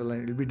 years down the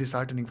line, it'll be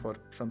disheartening for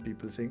some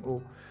people saying,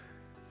 oh,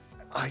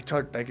 I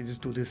thought I could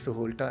just do this the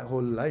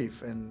whole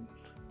life. And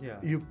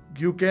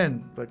you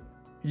can, but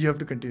you have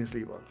to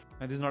continuously evolve.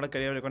 And this is not a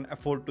career you can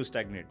afford to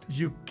stagnate.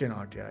 You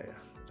cannot, yeah.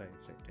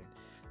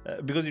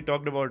 Right. Because you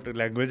talked about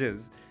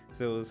languages,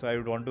 so I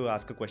would want to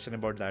ask a question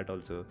about that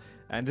also.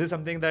 And this is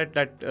something that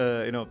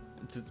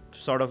it's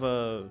sort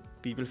of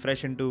people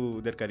fresh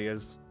into their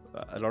careers,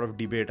 a lot of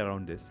debate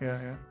around this.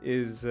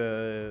 Is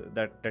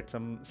that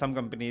some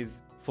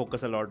companies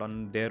focus a lot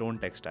on their own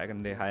tech stack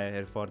and they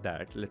hire for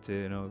that. Let's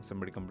say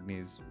company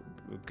is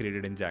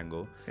created in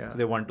Django, so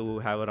they want to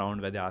have a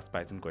round where they ask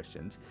Python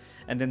questions.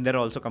 And then there are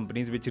also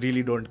companies which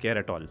really don't care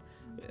at all.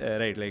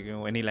 Right, like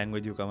any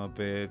language you come up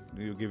with,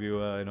 you give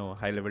you a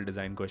high level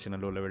design question, a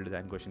low level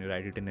design question, you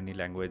write it in any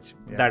language.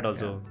 That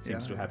also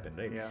seems to happen,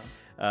 right?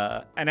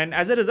 And then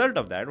as a result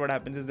of that, what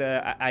happens is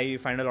that I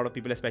find a lot of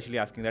people especially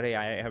asking that, hey,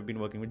 I have been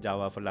working with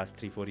Java for last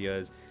 3-4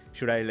 years.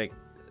 Should I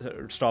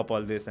stop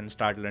all this and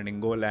start learning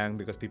Golang,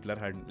 because people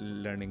are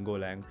learning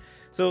Golang.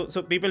 So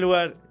people who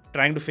are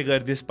trying to figure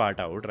this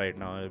part out right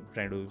now,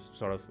 trying to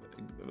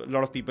a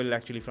lot of people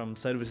actually from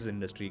services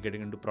industry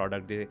getting into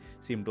product, they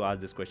seem to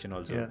ask this question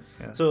also.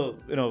 So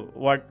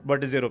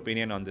what is your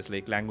opinion on this?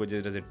 Like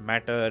languages, does it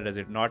matter? Does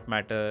it not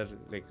matter?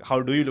 Like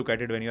how do you look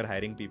at it when you're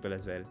hiring people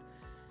as well?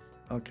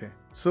 Okay,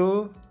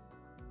 so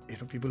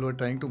people who are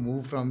trying to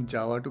move from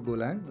Java to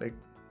Golang, like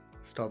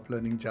stop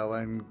learning Java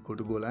and go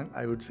to Golang,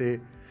 I would say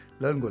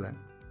learn Golang.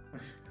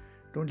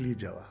 Don't leave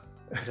Java.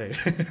 Right.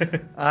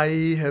 I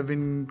have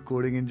been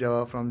coding in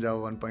Java from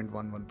Java 1.1,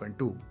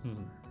 1.2.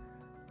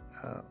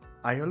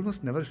 I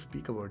almost never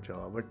speak about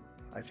Java, but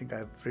I think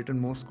I've written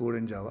most code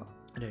in Java.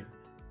 Right.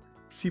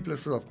 C++,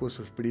 of course,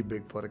 was pretty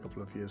big for a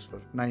couple of years,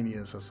 for 9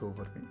 years or so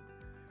for me.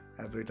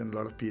 I've written a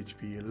lot of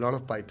PHP, a lot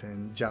of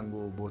Python,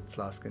 Django, both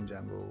Flask and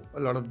Django, a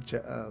lot of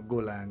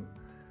Golang.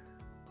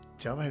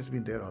 Java has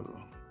been there all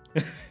along.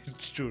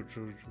 True.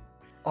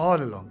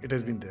 All along, it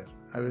has been there.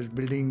 I was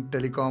building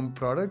telecom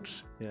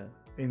products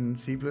in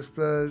C++,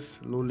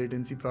 low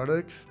latency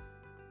products.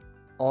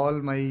 All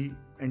my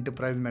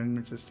enterprise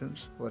management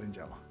systems were in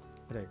Java.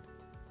 Right.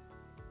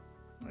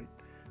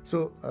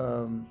 So,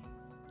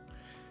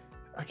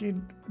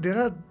 again, there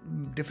are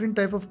different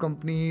type of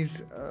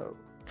companies.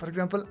 For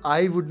example,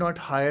 I would not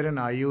hire an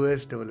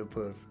iOS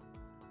developer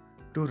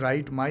to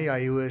write my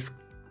iOS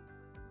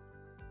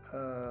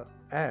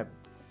app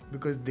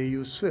because they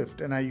use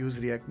Swift and I use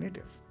React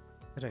Native.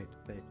 Right.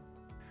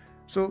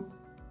 So,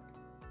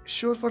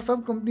 sure, for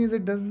some companies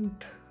it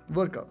doesn't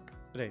work out.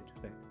 Right.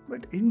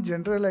 But in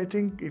general, I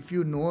think if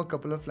you know a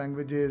couple of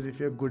languages, if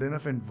you're good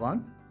enough in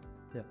one,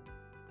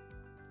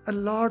 a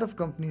lot of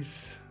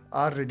companies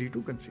are ready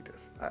to consider.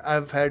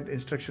 I've had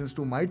instructions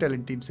to my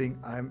talent team saying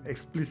I am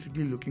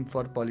explicitly looking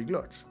for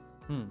polyglots.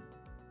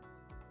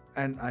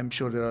 And I'm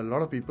sure there are a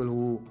lot of people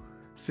who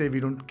say we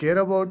don't care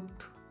about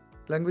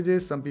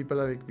languages. Some people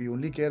are like, we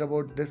only care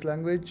about this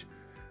language.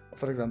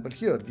 For example,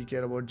 here we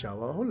care about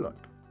Java a whole lot.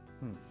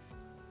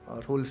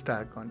 Our whole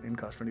stack in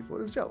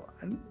Cast24 is Java,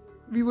 and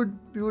we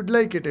would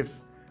like it if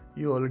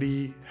you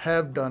already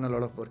have done a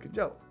lot of work in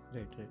Java.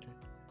 Right.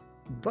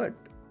 But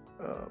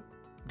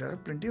there are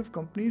plenty of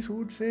companies who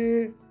would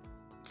say,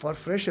 for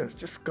freshers,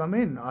 just come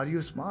in. Are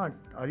you smart?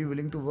 Are you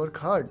willing to work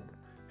hard?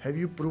 Have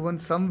you proven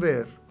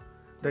somewhere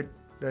that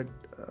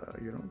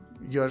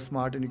you are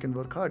smart and you can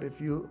work hard? If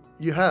you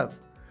have,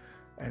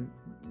 and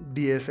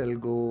DSL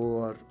Go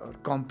or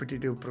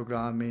competitive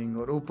programming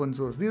or open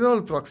source, these are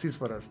all proxies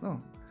for us,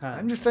 no?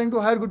 I'm just trying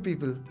to hire good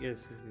people.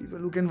 Yes. People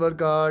who can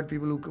work hard,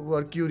 people who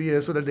are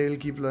curious so that they'll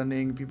keep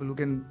learning, people who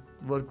can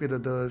work with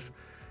others.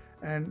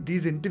 And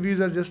these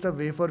interviews are just a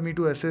way for me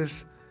to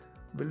assess,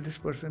 is this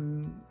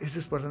person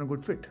a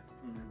good fit?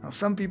 Now,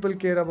 some people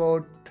care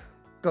about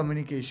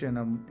communication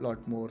a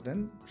lot more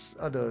than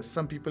others.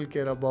 Some people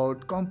care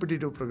about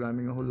competitive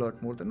programming a whole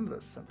lot more than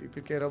others. Some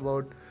people care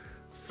about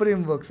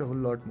frameworks a whole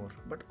lot more.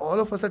 But all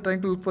of us are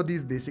trying to look for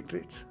these basic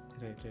traits.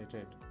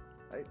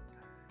 Right.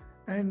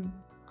 And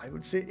I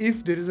would say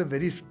if there is a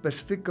very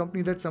specific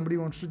company that somebody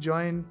wants to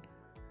join,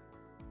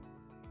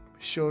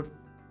 sure,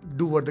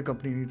 do what the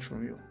company needs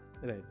from you.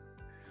 Right.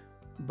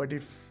 But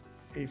if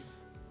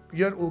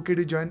you're okay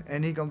to join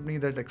any company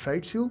that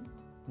excites you,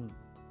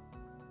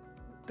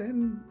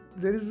 then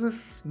there is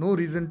just no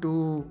reason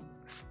to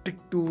stick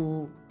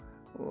to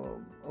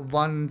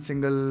one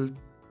single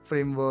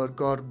framework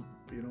or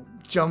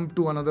jump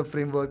to another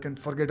framework and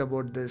forget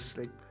about this.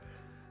 Like,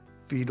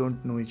 we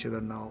don't know each other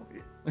now.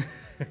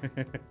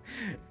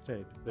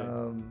 Right.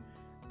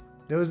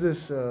 There was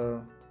this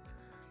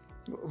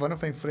one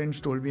of my friends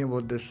told me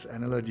about this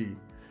analogy.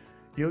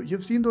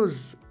 You've seen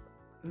those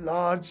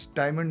large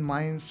diamond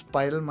mines,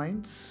 spiral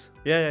mines?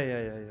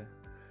 Yeah.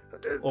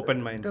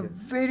 Open mines. They're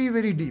very,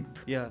 very deep.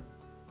 Yeah.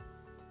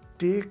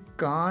 They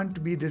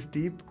can't be this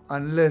deep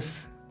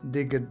unless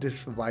they get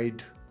this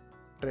wide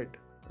tread.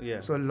 Yeah.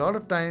 So a lot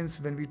of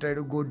times when we try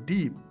to go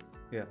deep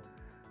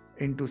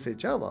into, say,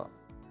 Java,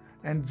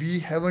 and we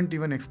haven't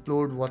even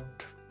explored what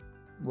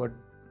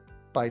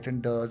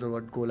Python does or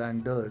what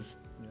Golang does,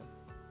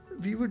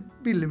 we would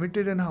be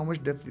limited in how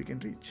much depth we can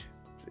reach.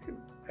 So,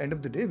 end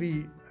of the day,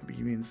 we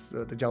means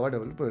the Java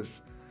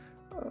developers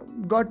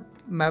got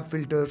map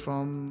filter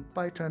from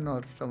Python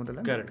or some other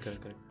language.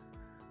 Correct.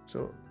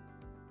 So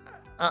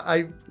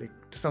I like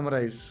to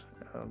summarize,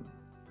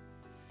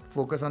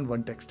 focus on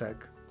one tech stack,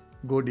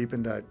 go deep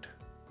in that,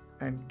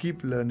 and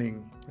keep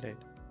learning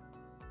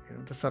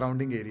the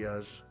surrounding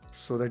areas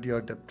so that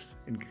your depth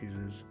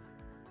increases,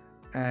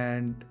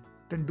 and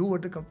then do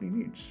what the company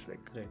needs.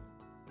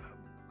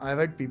 I've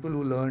had people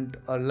who learned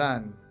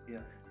Erlang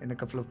in a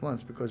couple of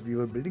months because we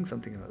were building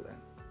something in Erlang.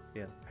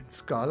 And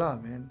Scala,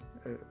 man,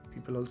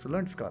 people also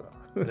learned Scala.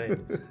 Right.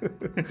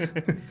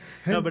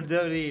 No, but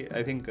they're very,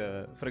 I think,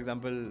 for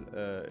example,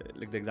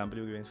 like the example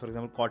you gave, for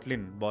example,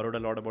 Kotlin borrowed a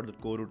lot about the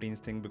coroutines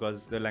thing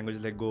because the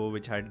languages like Go,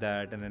 which had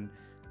that, and then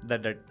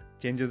that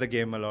changes the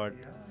game a lot.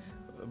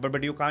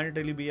 But you can't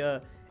really be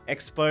a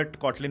expert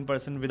Kotlin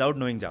person without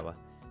knowing Java.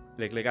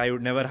 Like I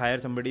would never hire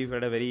somebody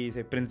at a very,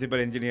 say, principal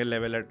engineer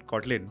level at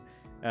Kotlin,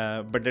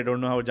 but they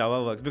don't know how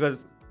Java works,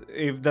 because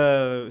if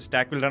the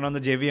stack will run on the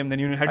JVM, then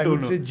you had to know. I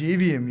would say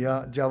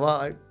JVM, Java,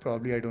 I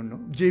don't know.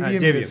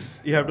 JVM.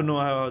 You have to know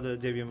how the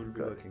JVM will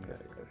be working.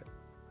 Correct.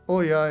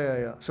 Oh,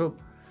 yeah. So,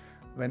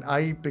 when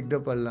I picked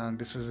up Erlang,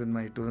 this was in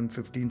my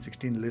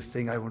 2015-16 list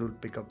saying I want to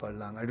pick up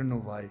Erlang. I don't know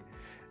why.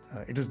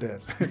 It was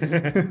there.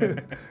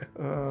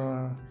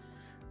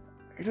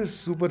 It was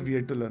super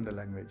weird to learn the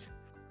language.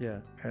 Yeah.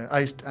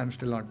 I'm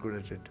still not good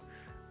at it.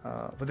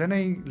 But then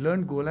I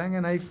learned Golang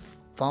and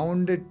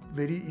found it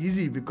very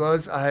easy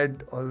because I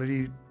had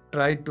already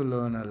tried to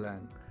learn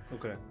Erlang.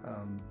 Okay.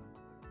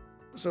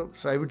 So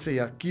I would say,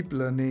 keep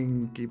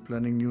learning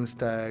new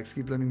stacks,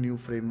 keep learning new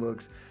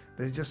frameworks.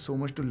 There's just so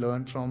much to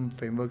learn from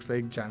frameworks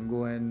like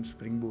Django and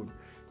Spring Boot.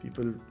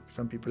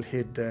 Some people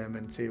hate them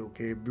and say,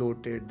 okay,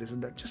 bloated, this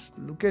and that. Just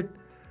look at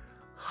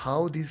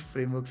how these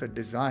frameworks are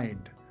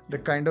designed, the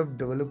kind of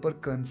developer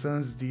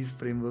concerns these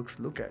frameworks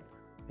look at.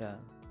 Yeah.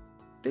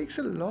 Takes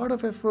a lot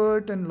of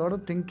effort and a lot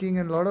of thinking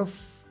and a lot of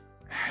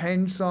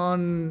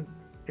hands-on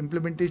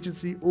implementation.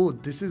 See,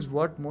 this is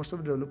what most of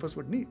the developers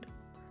would need.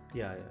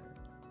 Yeah.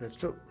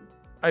 So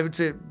I would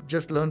say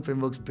just learn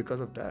frameworks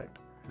because of that.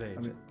 Right.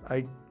 I mean,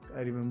 I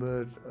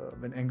remember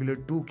when Angular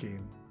 2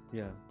 came,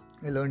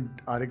 I learned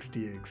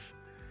RxDX.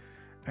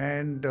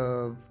 And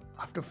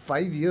after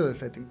 5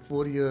 years, I think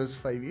 4 years,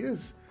 5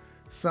 years,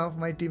 some of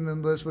my team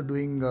members were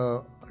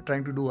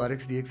trying to do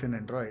RxDX in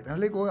Android. I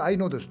was like, I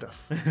know this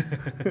stuff.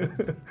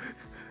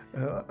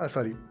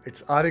 Sorry,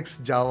 it's Rx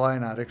Java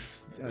and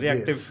Rx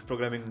Reactive JS.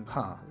 programming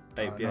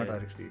type. Not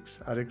RxDX.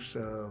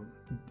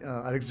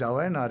 Rx Java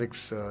and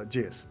Rx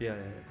JS. Yeah.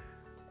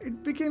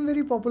 It became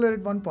very popular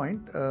at one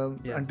point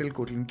until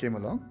Kotlin came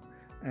along.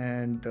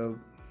 And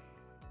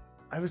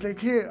I was like,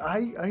 hey,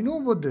 I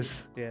know about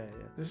this. Yeah.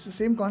 This is the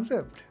same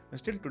concept.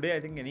 Still today, I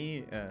think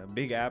any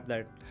big app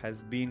that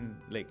has been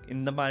like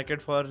in the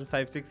market for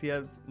 5-6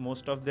 years,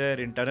 most of their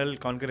internal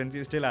concurrency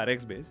is still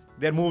Rx based.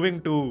 They're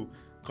moving to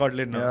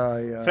Kotlin now.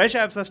 Yeah. Fresh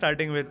apps are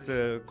starting with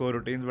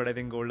coroutines, but I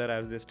think older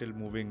apps, they're still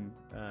moving.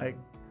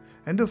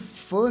 And the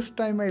first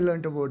time I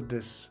learned about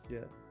this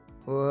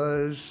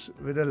was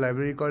with a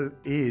library called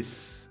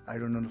ACE. I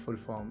don't know the full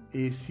form.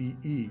 ACE.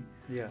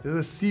 Yeah. There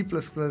was a C++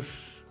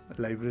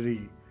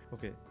 library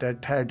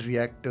that had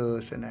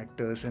reactors and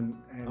actors. And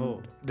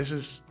this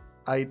is,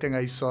 I think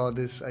I saw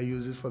this, I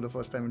used this for the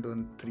first time in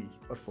 2003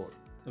 or 4.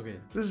 Okay.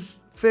 This is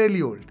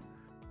fairly old.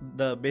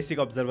 The basic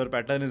observer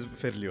pattern is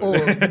fairly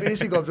old.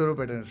 Basic observer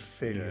pattern is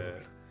fairly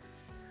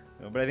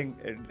old. But I think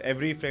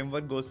every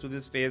framework goes through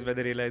this phase where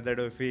they realize that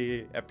if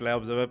we apply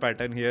observer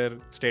pattern here,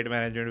 state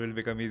management will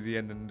become easy,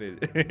 and then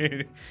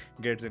they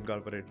gets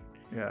incorporated.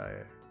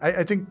 Yeah.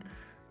 I think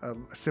a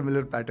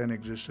similar pattern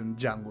exists in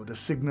Django. The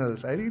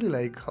signals, I really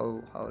like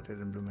how it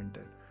is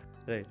implemented.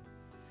 Right.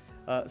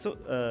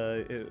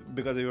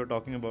 Because we were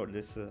talking about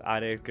this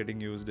Rx getting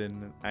used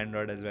in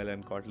Android as well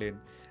and Kotlin.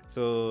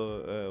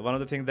 So one of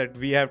the things that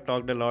we have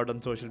talked a lot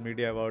on social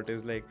media about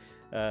is like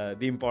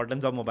the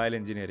importance of mobile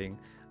engineering.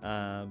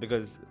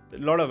 Because a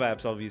lot of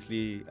apps,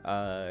 obviously,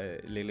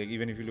 like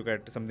even if you look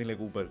at something like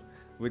Uber,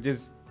 which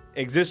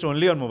exists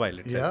only on mobile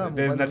itself.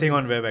 There's nothing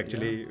on web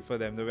actually for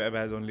them. The web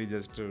has only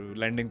just a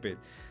landing page.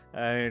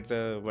 It's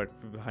a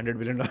 $100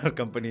 billion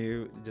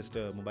company, just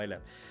a mobile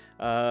app.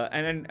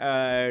 And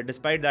then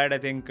despite that, I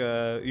think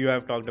you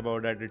have talked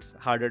about that it's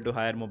harder to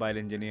hire mobile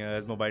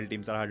engineers, mobile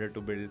teams are harder to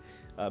build.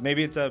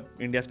 Maybe it's a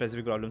India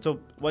specific problem.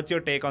 So what's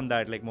your take on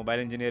that? Like mobile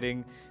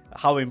engineering,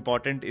 how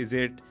important is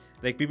it?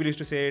 Like people used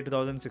to say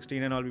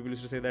 2016 and all, people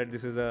used to say that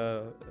this is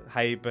a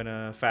hype and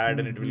a fad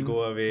and it will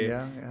go away.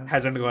 Yeah.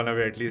 Hasn't gone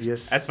away, at least,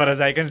 yes, as far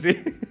as I can see.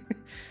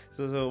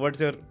 So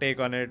what's your take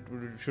on it?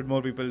 Should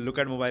more people look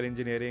at mobile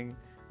engineering?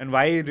 And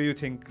why do you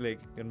think like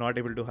you're not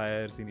able to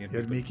hire senior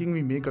people? You're making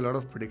me make a lot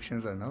of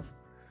predictions, Arnav.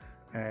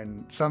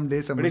 And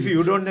someday somebody... But if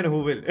you don't, then who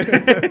will?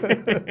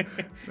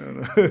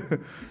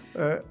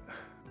 No.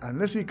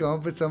 Unless we come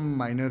up with some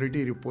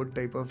Minority Report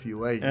type of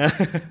UI,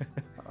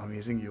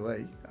 amazing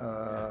UI,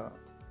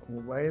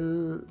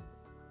 mobile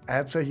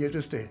apps are here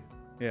to stay.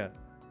 Yeah.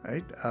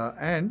 Right?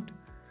 And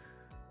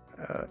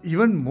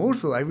even more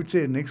so, I would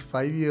say next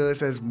 5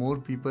 years, as more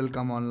people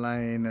come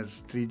online,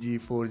 as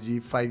 3G,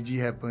 4G, 5G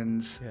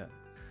happens,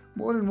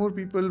 more and more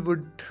people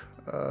would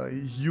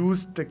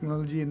use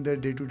technology in their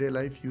day-to-day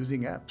life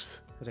using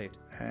apps. Right.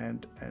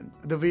 And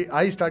the way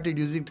I started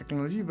using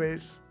technology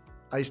was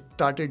I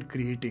started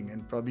creating,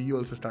 and probably you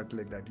also started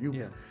like that.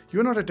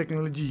 You're not a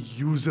technology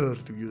user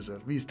to user.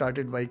 We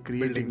started by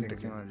creating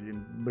technology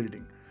and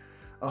building.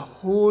 A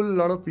whole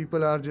lot of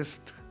people are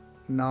just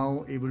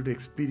now able to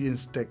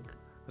experience tech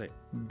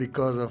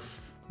because of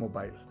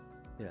mobile.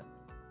 Yeah.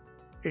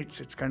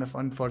 It's kind of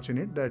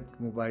unfortunate that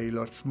mobile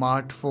or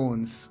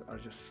smartphones are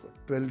just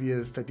 12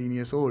 years, 13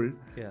 years old.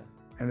 Yeah.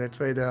 And that's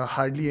why there are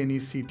hardly any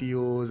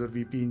CTOs or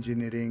VP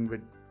engineering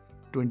with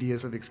 20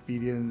 years of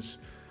experience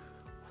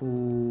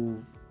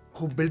who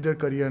build their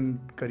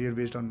career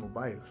based on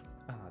mobile.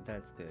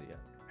 That's there, yeah.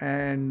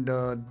 And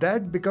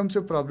that becomes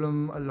a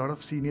problem. A lot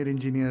of senior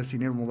engineers,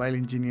 senior mobile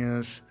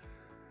engineers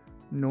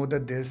know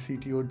that their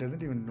CTO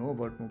doesn't even know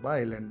about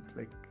mobile and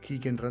like he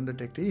can run the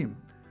tech team.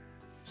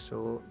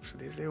 So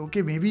they say,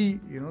 okay, maybe,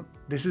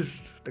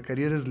 the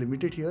career is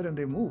limited here, and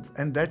they move.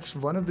 And that's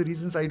one of the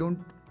reasons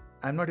I'm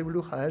not able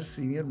to hire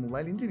senior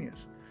mobile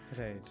engineers.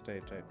 Right.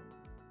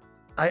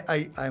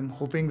 I'm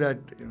hoping that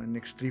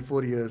next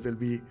 3-4 years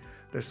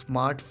the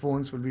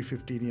smartphones will be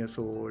 15 years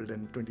old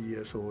and 20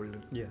 years old.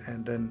 Yeah.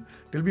 And then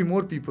there'll be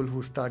more people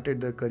who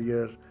started their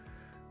career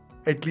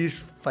at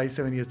least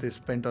 5-7 years they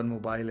spent on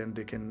mobile, and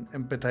they can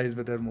empathize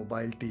with their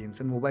mobile teams,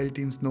 and mobile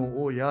teams know,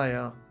 oh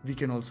yeah, we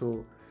can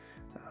also,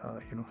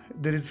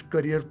 there is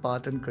career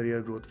path and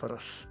career growth for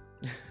us.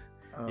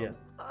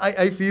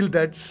 I feel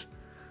that's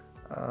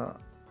a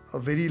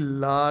very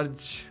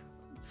large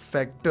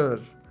factor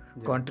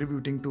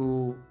contributing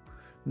to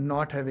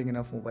not having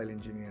enough mobile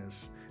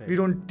engineers. Right. We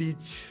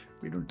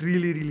don't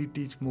really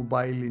teach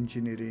mobile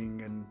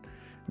engineering and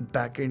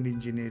back-end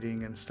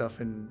engineering and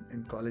stuff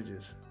in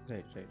colleges.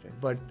 Right.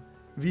 But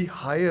we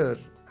hire,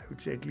 I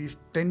would say, at least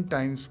 10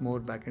 times more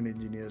back-end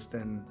engineers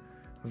than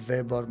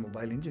web or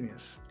mobile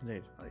engineers.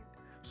 Right.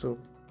 So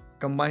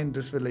combine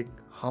this with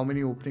how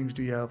many openings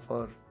do you have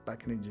for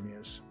back-end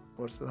engineers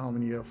versus how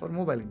many you have for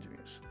mobile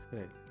engineers.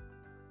 Right.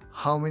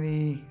 How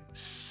many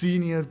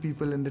senior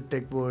people in the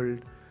tech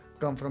world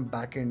come from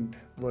back-end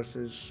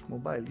versus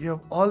mobile? You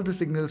have all the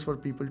signals for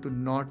people to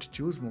not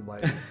choose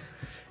mobile.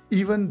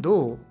 Even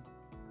though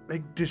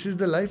this is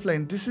the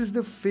lifeline, this is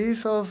the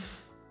face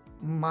of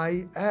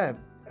my app,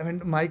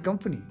 my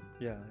company.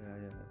 Yeah.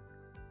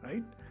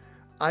 Right?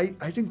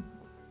 I think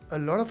a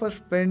lot of us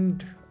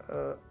spend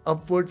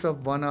upwards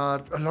of 1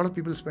 hour, a lot of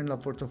people spend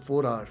upwards of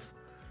 4 hours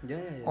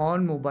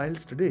on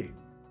mobiles today.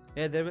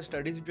 Yeah, there were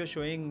studies which were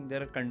showing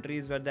there are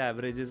countries where the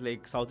average is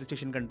Southeast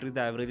Asian countries, the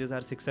averages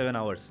are 6-7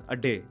 hours a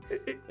day.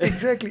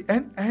 Exactly.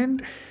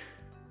 And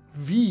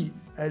we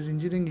as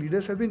engineering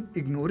leaders have been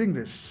ignoring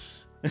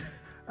this.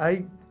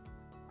 I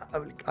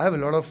have a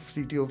lot of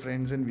CTO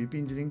friends and VP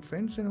engineering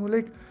friends, and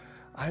who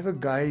I have a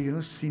guy,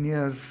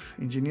 senior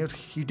engineer,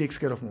 he takes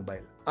care of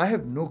mobile. I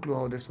have no clue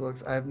how this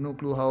works. I have no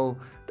clue how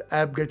the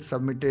app gets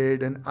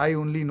submitted, and I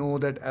only know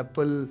that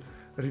Apple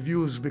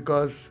reviews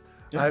because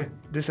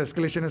this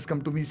escalation has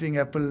come to me saying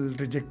Apple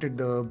rejected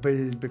the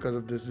build because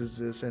of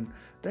this, and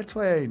that's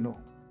why I know.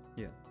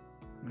 Yeah.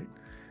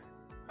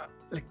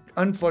 Right?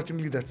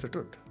 Unfortunately, that's the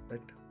truth.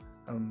 That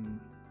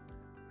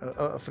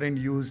a friend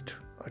used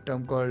a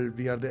term called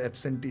 "we are the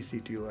absentee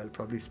CTO." I'll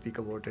probably speak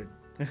about it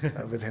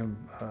with him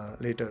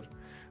later.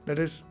 That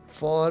is,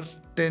 for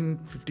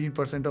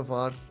 10-15% of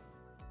our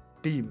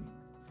team,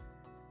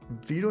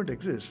 we don't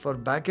exist. For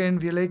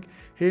backend, we're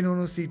hey, no,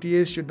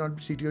 CTO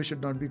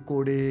should not be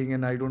coding,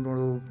 and I don't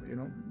want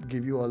to,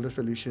 give you all the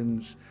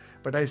solutions.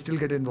 But I still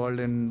get involved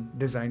in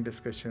design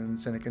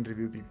discussions, and I can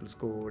review people's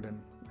code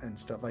and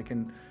stuff. I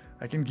can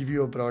give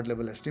you a broad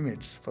level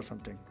estimates for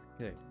something.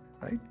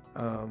 Right?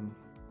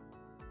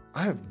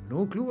 I have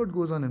no clue what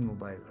goes on in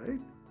mobile. Right?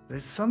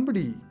 There's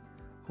somebody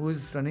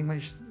who's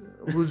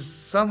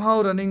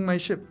somehow running my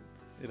ship.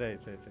 Right.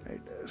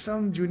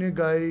 Some junior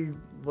guy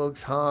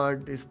works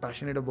hard, is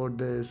passionate about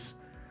this,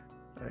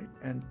 right?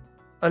 And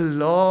a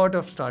lot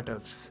of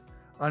startups,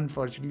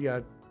 unfortunately,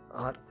 are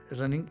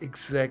running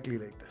exactly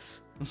like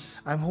this.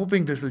 I'm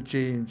hoping this will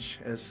change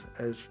as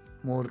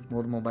more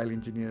mobile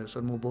engineers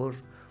or more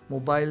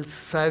mobile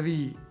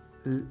savvy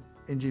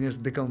engineers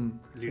become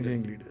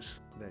engineering leaders.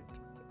 Right.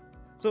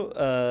 So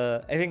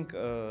I think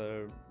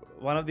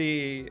one of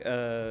the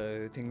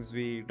things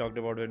we talked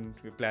about when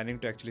we were planning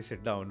to actually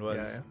sit down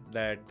was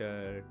that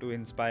to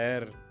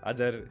inspire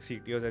other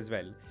CTOs as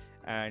well.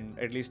 And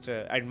at least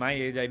at my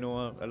age, I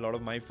know a lot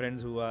of my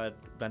friends who are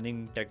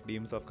running tech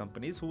teams of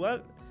companies who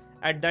are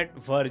at that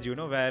verge,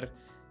 where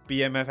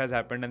PMF has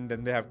happened and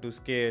then they have to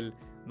scale.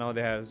 Now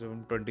they have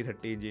some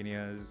 20-30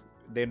 engineers.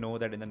 They know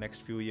that in the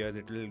next few years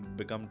it will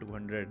become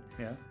 200.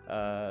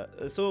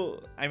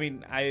 So, I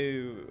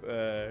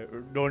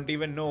don't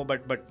even know,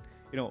 but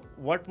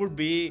what would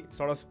be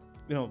sort of,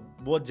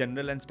 both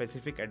general and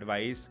specific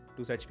advice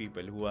to such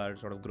people who are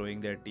sort of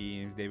growing their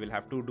teams? They will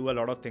have to do a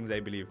lot of things,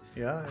 I believe.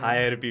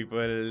 Hire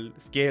people,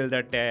 scale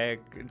the tech.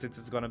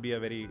 It's going to be a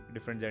very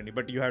different journey,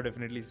 but you have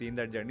definitely seen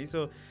that journey.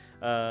 So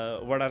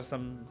what are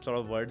some sort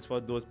of words for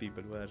those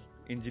people who are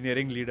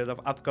engineering leaders of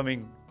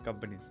upcoming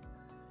companies?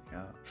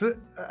 So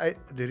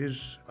there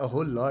is a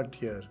whole lot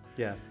here.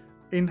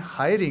 In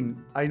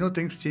hiring, I know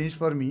things changed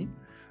for me.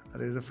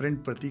 There is a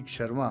friend, Pratik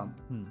Sharma.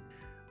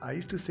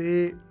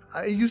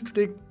 I used to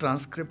take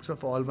transcripts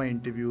of all my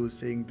interviews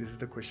saying, this is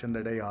the question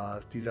that I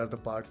asked, these are the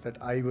parts that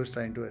I was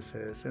trying to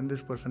assess, and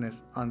this person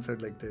has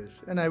answered like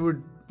this. And I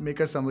would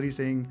make a summary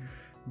saying,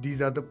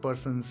 these are the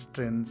person's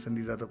strengths and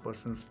these are the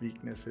person's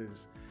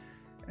weaknesses.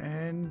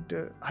 And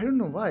I don't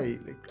know why.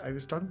 I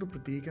was talking to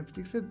Pratik, and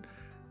Pratik said,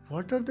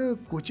 what are the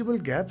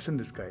coachable gaps in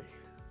this guy?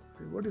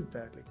 What is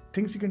that?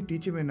 Things you can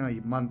teach him in a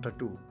month or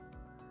two.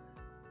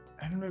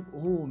 And I'm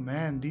oh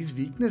man, these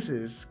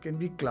weaknesses can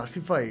be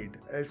classified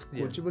as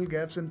coachable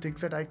gaps and things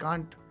that I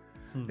can't,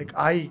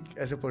 I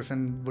as a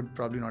person would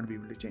probably not be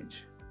able to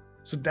change.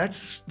 So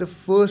that's the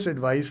first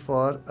advice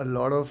for a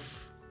lot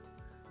of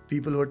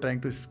people who are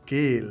trying to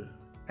scale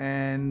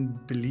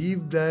and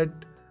believe that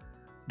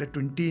the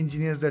 20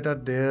 engineers that are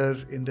there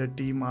in their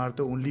team are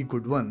the only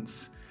good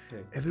ones.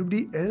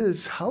 Everybody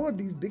else, how are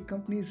these big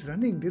companies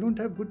running? They don't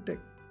have good tech.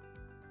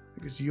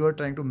 Because you are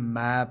trying to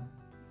map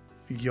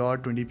your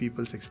 20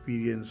 people's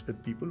experience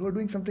with people who are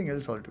doing something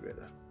else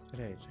altogether.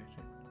 Right.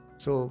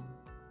 So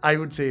I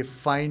would say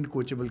find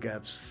coachable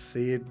gaps.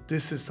 Say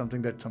this is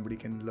something that somebody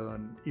can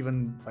learn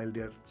even while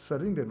they are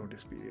serving their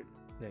notice period.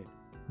 Right.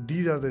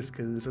 These are the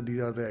skills, or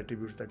these are the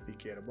attributes that we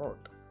care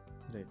about.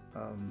 Right.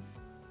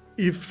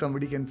 If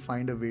somebody can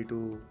find a way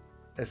to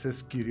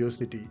assess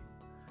curiosity,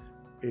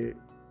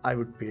 I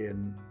would pay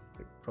and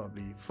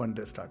probably fund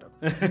their startup.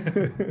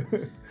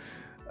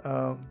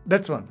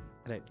 That's one.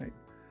 Right.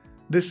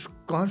 This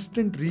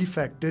constant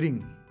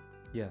refactoring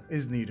Yeah.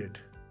 is needed.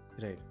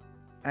 Right.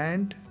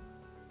 And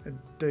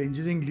the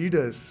engineering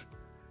leaders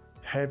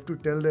have to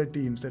tell their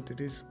teams that it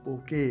is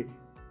okay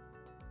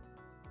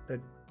that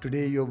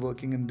today you're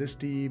working in this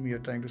team, you're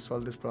trying to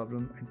solve this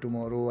problem, and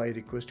tomorrow I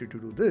request you to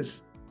do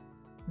this.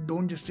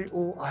 Don't just say,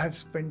 oh, I have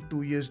spent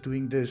 2 years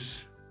doing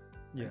this.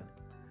 Yeah.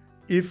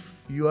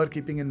 If you are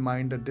keeping in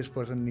mind that this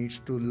person needs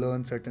to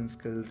learn certain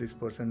skills, this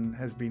person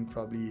has been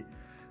probably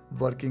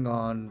working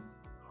on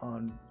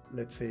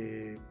let's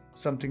say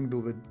something to do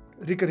with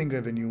recurring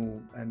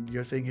revenue, and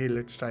you're saying, hey,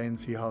 let's try and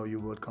see how you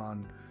work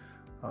on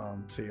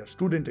say your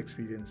student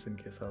experience in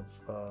case of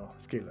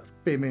Scalar,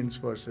 payments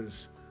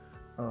versus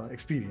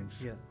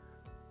experience. Yeah.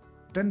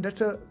 Then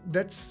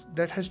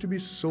that has to be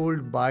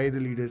sold by the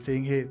leader,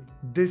 saying, hey,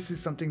 this is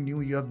something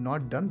new, you have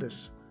not done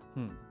this.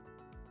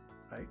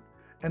 Right?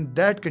 And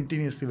that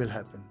continuously will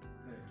happen.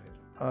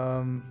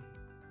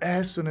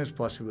 As soon as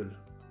possible,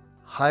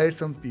 hire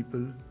some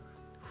people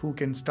who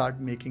can start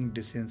making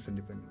decisions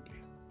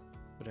independently.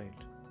 Right.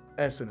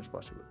 As soon as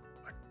possible.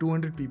 A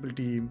 200 people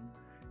team,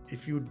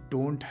 if you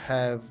don't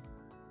have,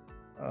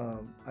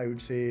 I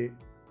would say,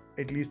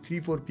 at least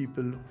 3-4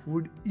 people who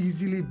would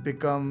easily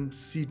become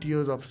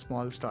CTOs of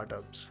small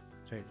startups,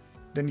 Right.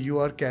 then you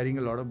are carrying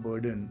a lot of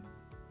burden.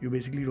 You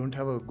basically don't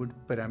have a good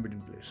pyramid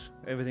in place.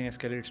 Everything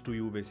escalates to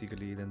you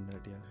basically. Then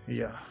that. Yeah.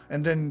 Yeah,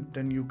 and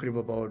then you crib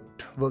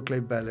about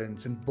work-life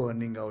balance and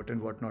burning out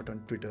and whatnot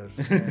on Twitter,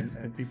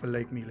 and people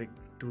like me, like,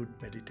 dude,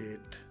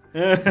 meditate.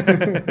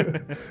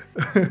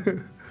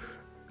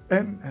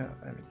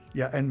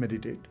 And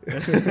meditate.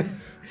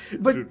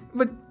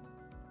 but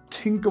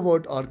think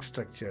about org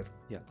structure.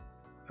 Yeah.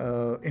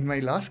 In my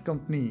last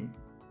company,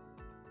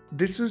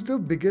 this was the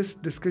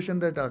biggest discussion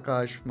that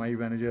Akash, my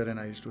manager, and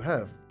I used to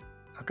have.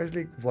 Akash,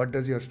 like, what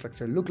does your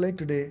structure look like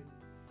today?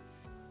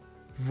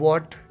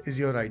 What is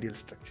your ideal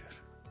structure?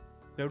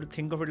 You have to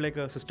think of it like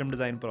a system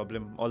design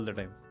problem all the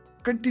time.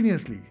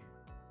 Continuously.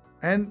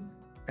 And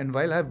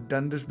while I've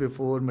done this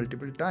before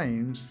multiple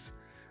times,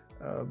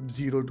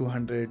 0 to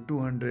 100,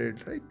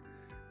 200, right?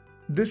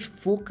 This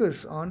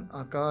focus on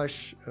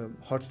Akash,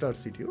 Hotstar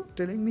CTO,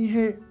 telling me,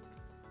 hey,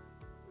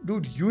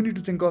 dude, you need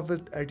to think of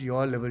it at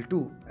your level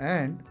too.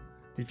 And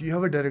if you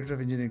have a director of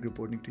engineering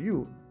reporting to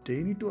you,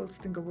 they need to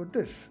also think about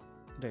this.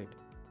 Right.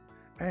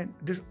 And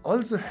this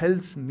also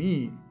helps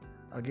me,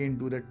 again,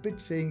 do that pitch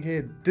saying,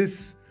 hey,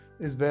 this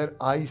is where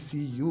I see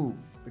you,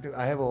 because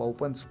I have an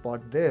open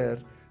spot there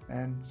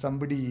and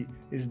somebody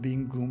is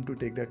being groomed to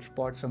take that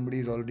spot. Somebody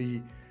is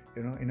already,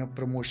 in a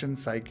promotion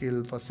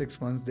cycle for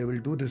 6 months, they will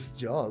do this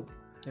job.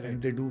 Right. And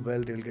if they do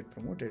well, they'll get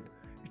promoted.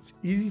 It's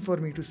easy for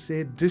me to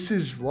say, this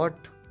is what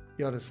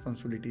your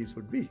responsibilities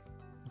would be.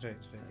 Right.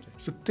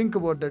 So think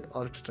about that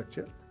org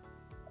structure.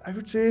 I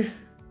would say,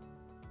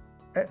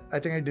 I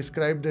think I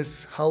described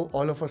this, how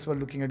all of us were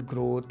looking at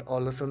growth,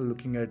 all of us are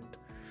looking at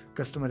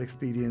customer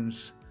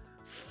experience.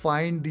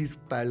 Find these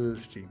parallel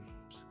streams.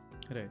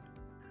 Right.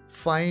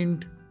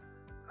 Find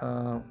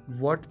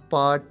what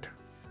part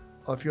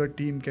of your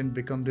team can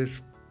become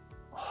this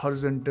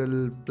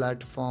horizontal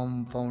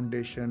platform,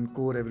 foundation,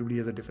 core, everybody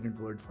has a different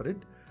word for it,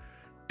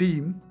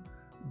 team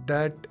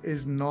that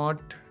is not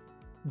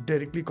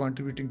directly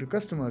contributing to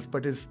customers,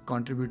 but is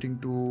contributing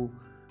to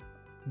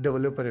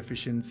developer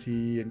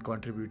efficiency and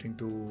contributing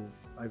to,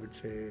 I would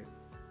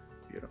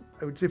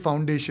say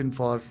foundation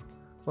for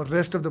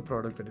rest of the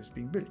product that is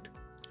being built.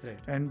 Right.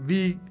 And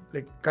we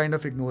kind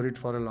of ignore it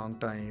for a long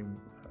time.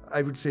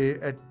 I would say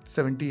at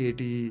 70,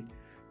 80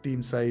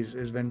 team size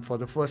is when for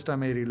the first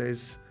time I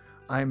realized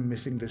I'm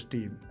missing this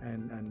team,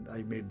 and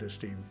I made this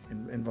team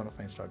in one of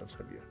my startups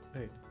earlier.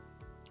 Right.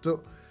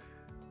 So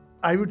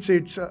I would say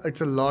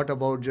it's a lot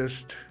about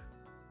just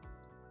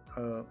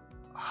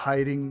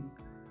hiring.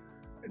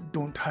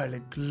 Don't hire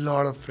a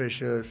lot of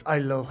freshers. I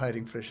love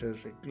hiring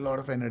freshers, a lot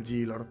of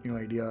energy, a lot of new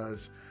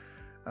ideas.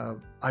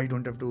 I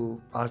don't have to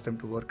ask them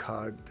to work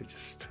hard. They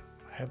just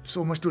have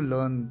so much to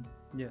learn.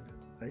 Yeah.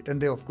 Right.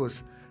 And they, of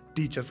course,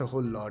 teach us a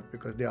whole lot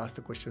because they ask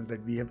the questions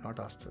that we have not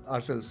asked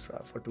ourselves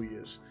for 2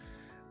 years.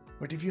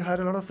 But if you hire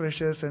a lot of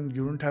freshers and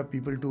you don't have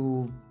people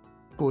to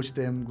coach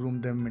them,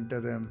 groom them, mentor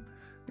them,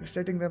 you're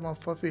setting them up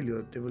for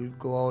failure. They will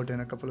go out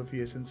in a couple of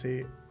years and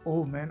say,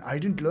 oh man, I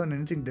didn't learn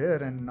anything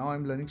there and now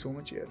I'm learning so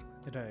much here.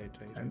 Right.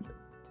 And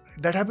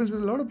that happens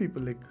with a lot of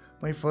people. Like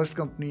my first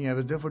company, I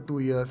was there for 2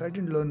 years. I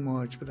didn't learn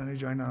much, but then I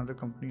joined another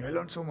company. I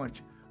learned so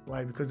much.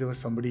 Why? Because there was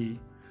somebody,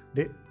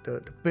 the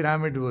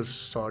pyramid was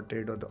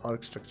sorted or the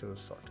org structure was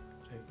sorted.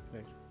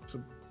 Right.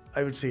 So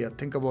I would say,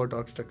 think about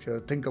org structure,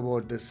 think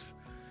about this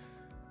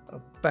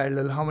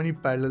parallel, how many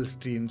parallel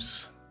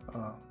streams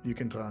you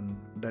can run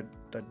that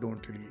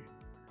don't really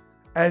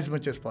as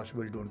much as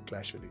possible, don't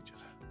clash with each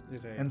other.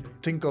 Right, And right.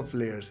 think of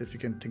layers. If you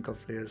can think of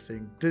layers,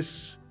 saying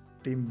this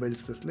team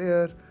builds this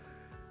layer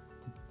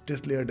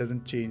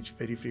doesn't change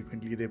very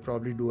frequently. They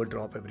probably do a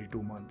drop every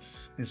 2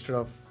 months instead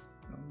of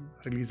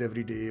release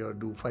every day or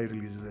do 5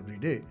 releases every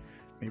day.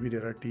 Maybe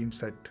there are teams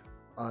that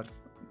are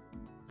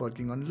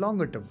working on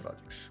longer term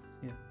projects.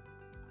 Yeah.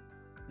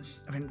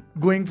 I mean,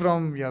 going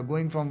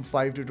from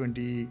 5 to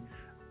 20,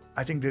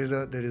 I think there is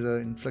a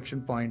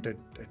inflection point at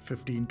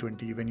 15,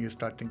 20 when you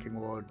start thinking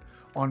about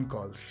on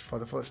calls for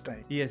the first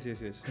time. Yes.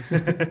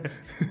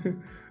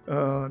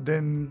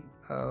 Then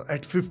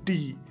at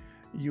 50,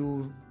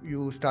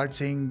 you start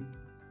saying,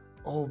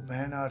 oh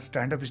man, our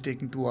stand-up is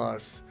taking 2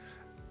 hours.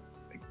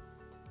 Like,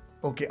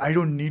 okay, I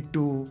don't need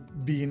to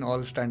be in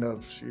all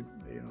stand-ups. You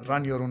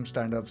run your own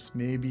stand-ups.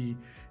 Maybe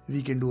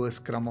we can do a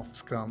scrum of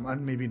scrum,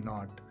 and maybe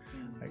not.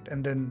 Right?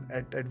 And then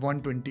at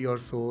 120 or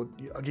so,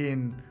 you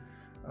again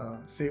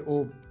say,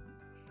 oh,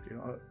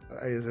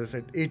 as I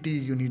said, 80,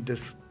 you need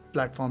this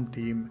platform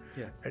team.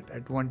 Yeah.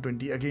 At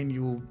 120, again,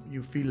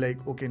 you feel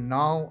like, okay,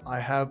 now I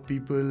have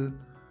people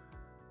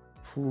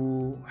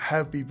who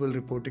have people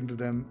reporting to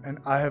them, and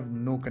I have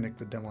no connect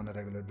with them on a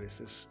regular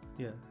basis.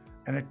 Yeah.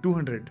 And at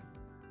 200,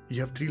 you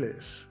have 3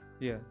 layers.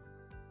 Yeah.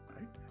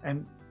 Right?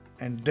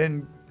 And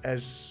then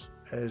as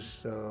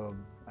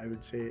I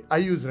would say, I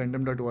use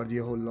random.org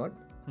a whole lot.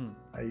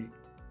 I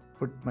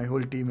put my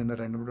whole team in the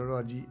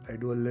random.org. I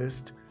do a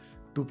list,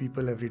 2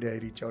 people every day. I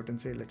reach out and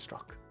say, let's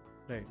talk.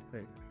 Right.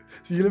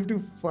 So you'll have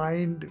to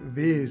find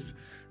ways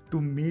to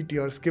meet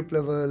your skip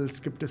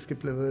to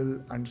skip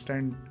level,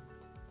 understand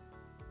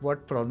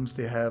what problems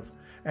they have,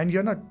 and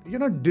you're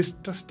not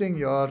distrusting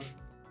your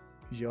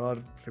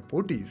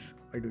reportees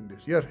by doing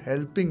this. You're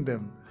helping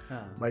them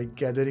by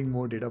gathering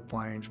more data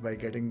points, by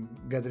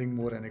gathering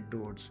more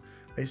anecdotes,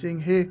 by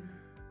saying, hey,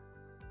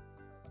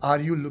 are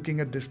you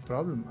looking at this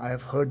problem? I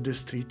have heard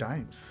this 3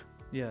 times.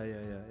 Yeah.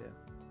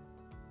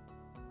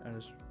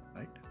 Understood.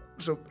 Right.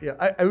 So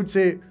I would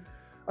say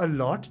a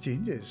lot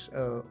changes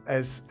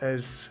as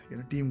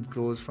team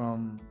grows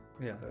from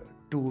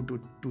 2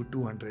 to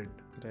 200.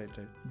 Right.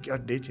 Your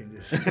day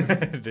changes.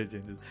 Day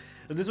changes.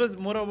 So this was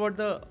more about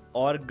the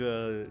org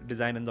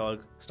design and the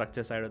org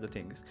structure side of the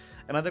things.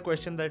 Another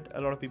question that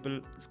a lot of people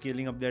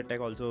scaling up their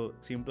tech also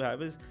seem to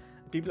have is,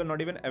 people are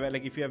not even aware,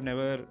 like if you have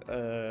never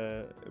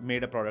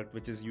made a product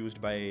which is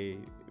used by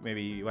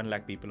maybe 1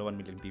 lakh people or 1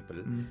 million people,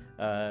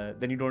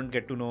 then you don't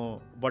get to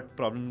know what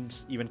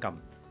problems even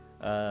come.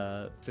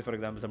 Say for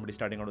example, somebody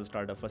starting out to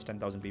start up first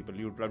 10,000 people,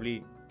 you would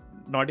probably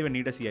not even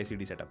need a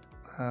CI/CD setup.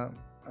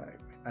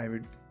 I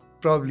would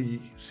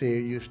probably say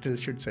you still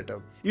should set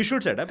up. You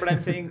should set up, but I'm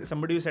saying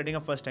somebody who's setting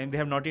up first time, they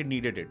have not yet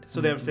needed it.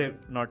 So they have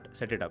not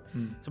set it up.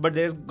 So, but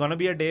there's gonna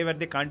be a day where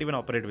they can't even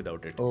operate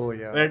without it. Oh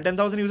yeah. Where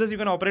 10,000 users, you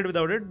can operate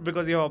without it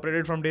because you have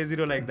operated from day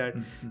 0 like that.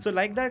 So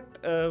like that,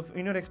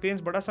 in your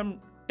experience, what are some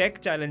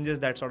tech challenges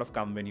that sort of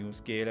come when you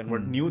scale, and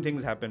what new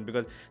things happen?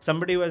 Because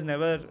somebody who has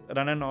never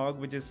run an org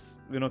which is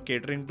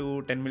catering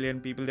to 10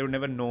 million people, they would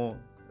never know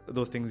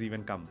those things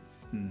even come.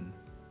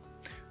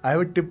 I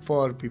have a tip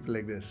for people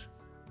like this.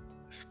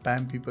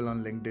 Spam people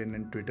on LinkedIn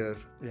and Twitter.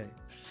 Yeah.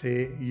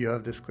 Say you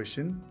have this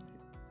question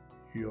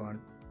you want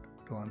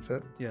to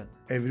answer. Yeah.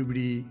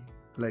 Everybody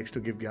likes to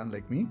give gyan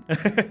like me.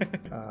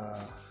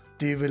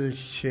 They will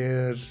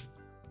share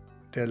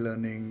their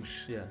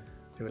learnings. Yeah.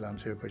 They will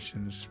answer your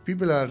questions.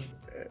 People are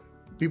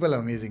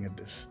amazing at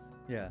this.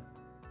 Yeah.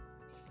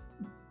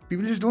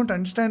 People just don't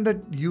understand that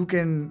you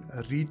can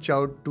reach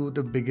out to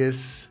the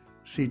biggest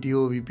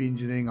CTO, VP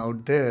engineering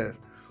out there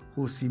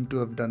who seem to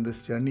have done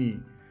this journey.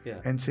 Yeah.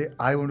 And say,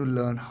 I want to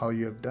learn how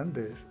you have done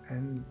this.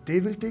 And they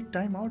will take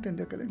time out in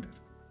their calendar.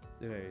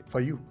 Right. For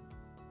you.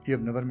 You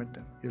have never met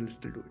them. You'll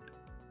still do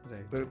it.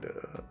 Right. But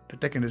the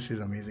tech industry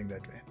is amazing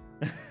that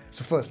way.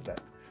 So first that.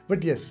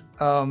 But yes,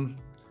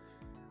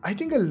 I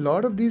think a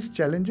lot of these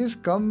challenges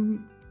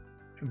come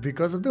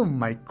because of the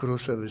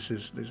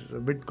microservices. This is a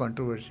bit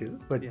controversial,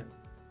 but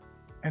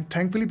and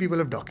thankfully people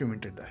have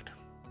documented that.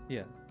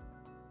 Yeah.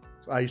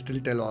 So I still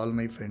tell all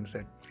my friends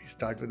that we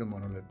start with a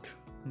monolith.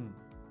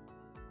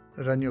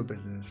 Run your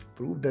business,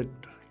 prove that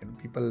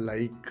people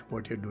like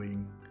what you're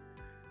doing,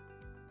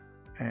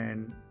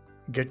 and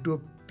get to a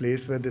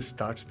place where this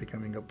starts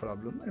becoming a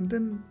problem, and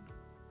then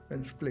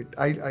split.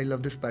 I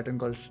love this pattern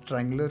called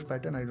Strangler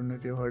pattern. I don't know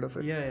if you've heard of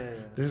it. Yeah.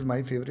 This is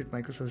my favorite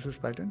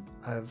microservices pattern.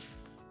 I've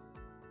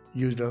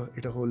used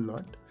it a whole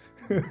lot.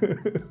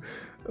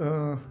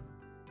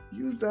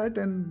 Use that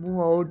and move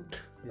out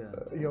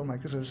your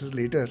microservices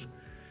later.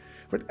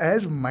 But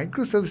as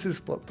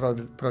microservices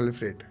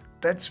proliferate,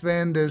 that's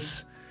when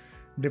this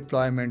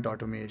deployment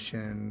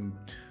automation,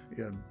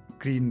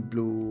 green,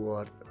 blue,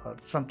 or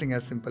something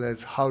as simple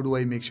as how do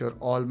I make sure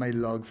all my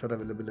logs are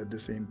available at the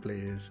same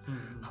place?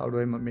 How do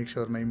I make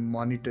sure my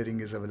monitoring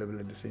is available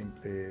at the same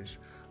place?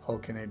 How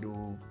can I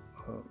do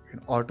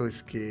auto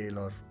scale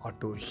or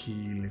auto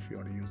heal, if you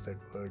want to use that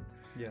word?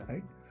 Yeah.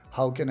 Right?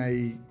 How can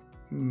I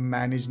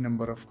manage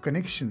number of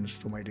connections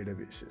to my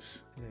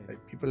databases? Right.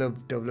 Like people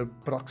have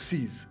developed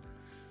proxies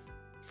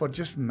for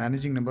just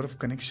managing number of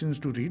connections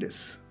to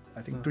Redis.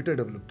 I think Twitter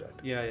developed that.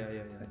 Yeah.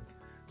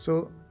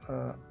 So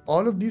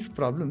all of these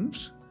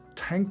problems,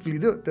 thankfully,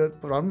 the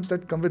problems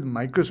that come with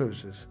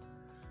microservices,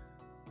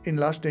 in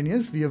last 10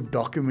 years, we have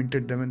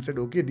documented them and said,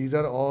 okay, these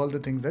are all the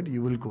things that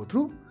you will go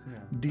through. Yeah.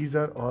 These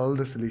are all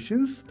the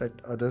solutions that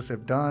others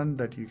have done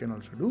that you can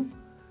also do.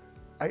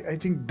 I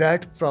think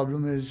that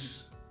problem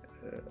is,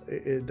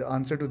 the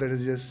answer to that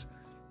is just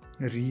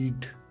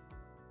read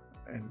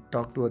and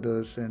talk to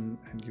others, and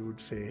you would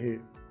say, hey,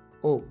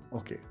 oh,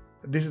 okay,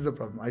 this is the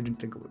problem. I didn't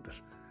think about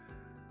this.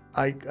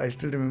 I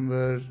still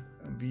remember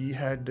we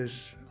had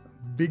this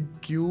big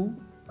queue.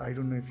 I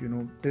don't know if you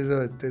know,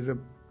 there's a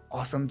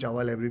awesome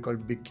Java library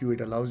called BigQ.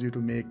 It allows you to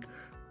make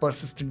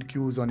persistent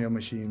queues on your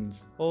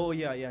machines. Oh,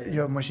 yeah.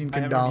 Your machine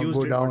can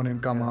go down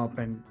and come up,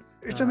 and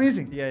it's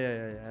amazing.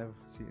 Yeah. I've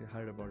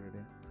heard about it.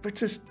 Yeah. But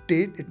it's a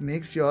state, it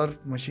makes your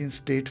machine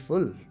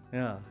stateful.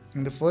 Yeah.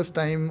 And the first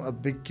time a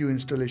BigQ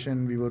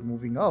installation we were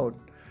moving out,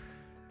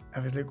 I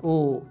was like,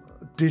 oh,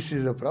 this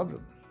is a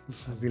problem.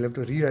 We'll have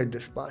to rewrite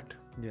this part.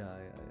 Yeah.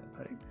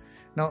 Right?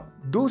 Now,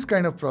 those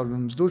kind of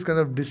problems, those kind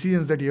of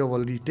decisions that you have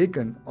already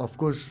taken, of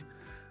course,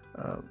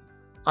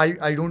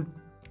 I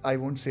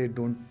won't say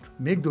don't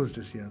make those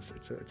decisions.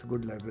 It's a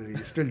good library.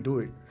 Still do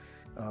it.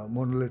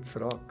 Monoliths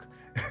rock.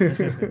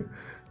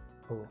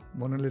 Oh,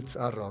 monoliths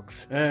are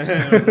rocks.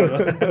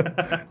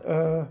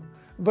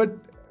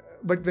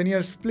 But when you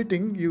are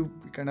splitting, you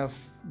kind of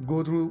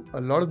go through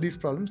a lot of these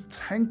problems.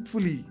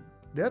 Thankfully,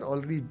 they are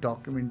already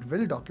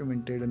well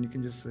documented, and you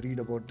can just read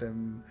about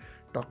them,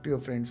 talk to your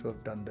friends who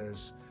have done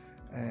this,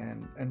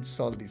 and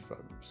solve these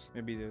problems.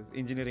 Maybe there's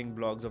engineering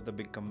blogs of the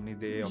big companies.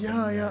 They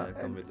often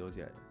come with those.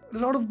 Yeah. A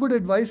lot of good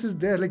advice is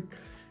there. Like,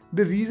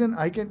 the reason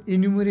I can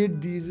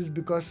enumerate these is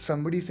because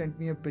somebody sent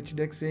me a pitch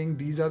deck saying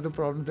these are the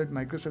problems that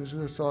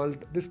microservices have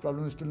solved. This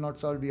problem is still not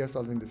solved. We are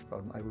solving this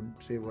problem. I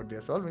wouldn't say what they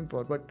are solving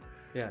for, but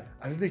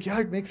I was like,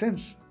 it makes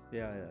sense.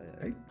 Yeah.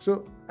 Right?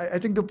 So I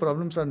think the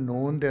problems are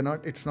known.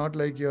 It's not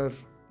like you're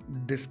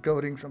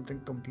discovering something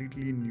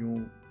completely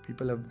new.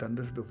 People have done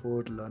this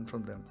before. Learn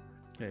from them.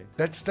 Right.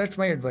 That's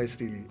my advice,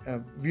 really.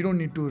 We don't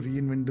need to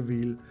reinvent the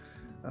wheel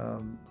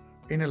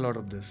in a lot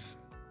of this.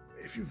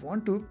 If you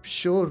want to,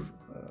 sure.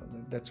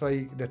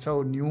 That's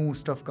how new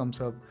stuff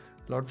comes up.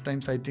 A lot of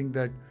times I think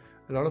that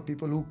a lot of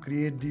people who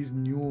create these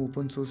new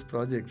open source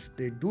projects,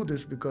 they do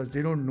this because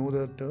they don't know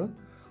that the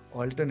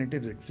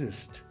alternatives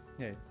exist.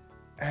 Yeah.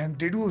 And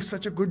they do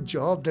such a good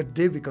job that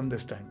they become the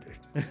standard.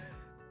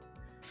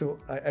 So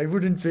I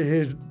wouldn't say,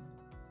 hey,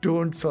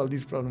 don't solve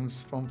these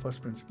problems from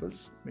first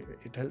principles.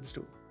 It helps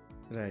too.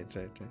 Right.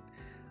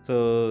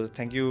 So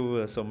thank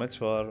you so much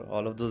for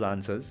all of those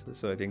answers.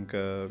 So I think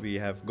we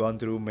have gone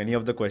through many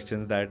of the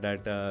questions that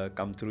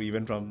come through,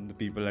 even from the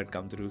people that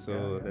come through.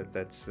 So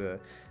that's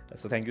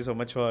so thank you so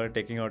much for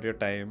taking out your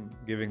time,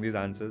 giving these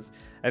answers.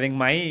 I think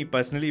my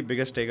personally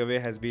biggest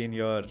takeaway has been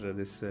your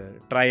this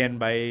try and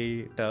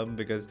buy term,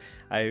 because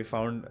I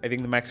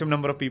think the maximum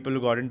number of people who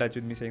got in touch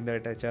with me saying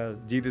that Acha,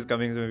 Jeet is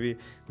coming, so maybe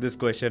this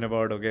question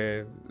about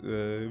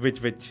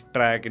which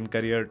track in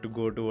career to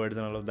go towards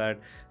and all of that.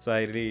 So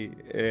I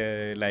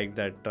really like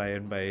that try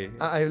and buy.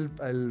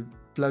 I'll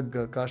plug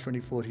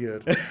Cars24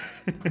 here.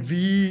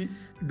 We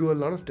do a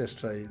lot of test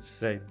drives.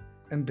 Right.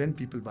 And then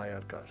people buy our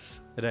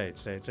cars. Right.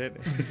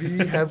 We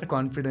have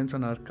confidence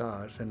on our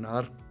cars and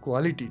our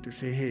quality to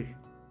say, hey,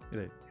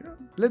 right.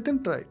 Let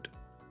them try it.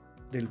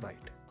 They'll buy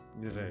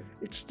it. Right.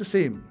 It's the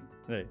same.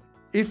 Right.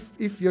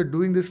 If you're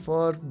doing this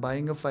for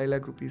buying a 5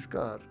 lakh rupees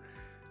car,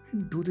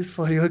 do this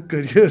for your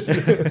career.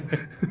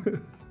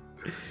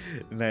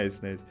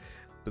 Nice.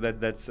 So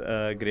that's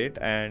great,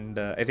 and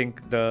I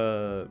think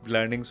the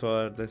learnings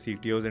for the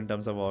CTOs in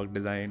terms of org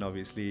design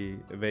obviously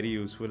very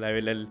useful.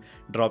 I'll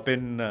drop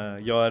in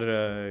your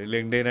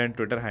LinkedIn and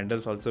Twitter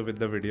handles also with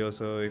the video.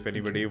 So if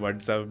anybody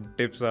wants some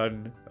tips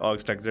on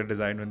org structure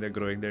design when they're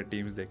growing their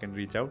teams, they can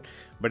reach out.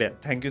 But yeah,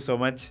 thank you so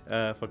much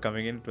for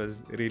coming in. It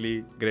was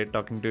really great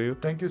talking to you.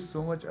 Thank you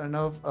so much,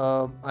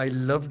 Arnav. I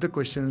loved the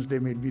questions. They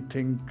made me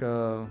think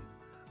a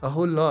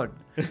whole lot.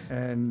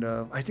 And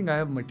I think I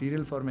have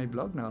material for my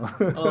blog now.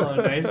 Oh,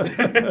 nice.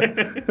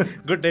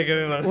 Good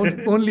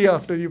takeaway. Only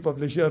after you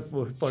publish your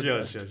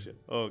podcast. Sure.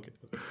 Okay.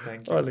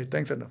 Thank you. All right.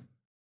 Thanks, Arnav.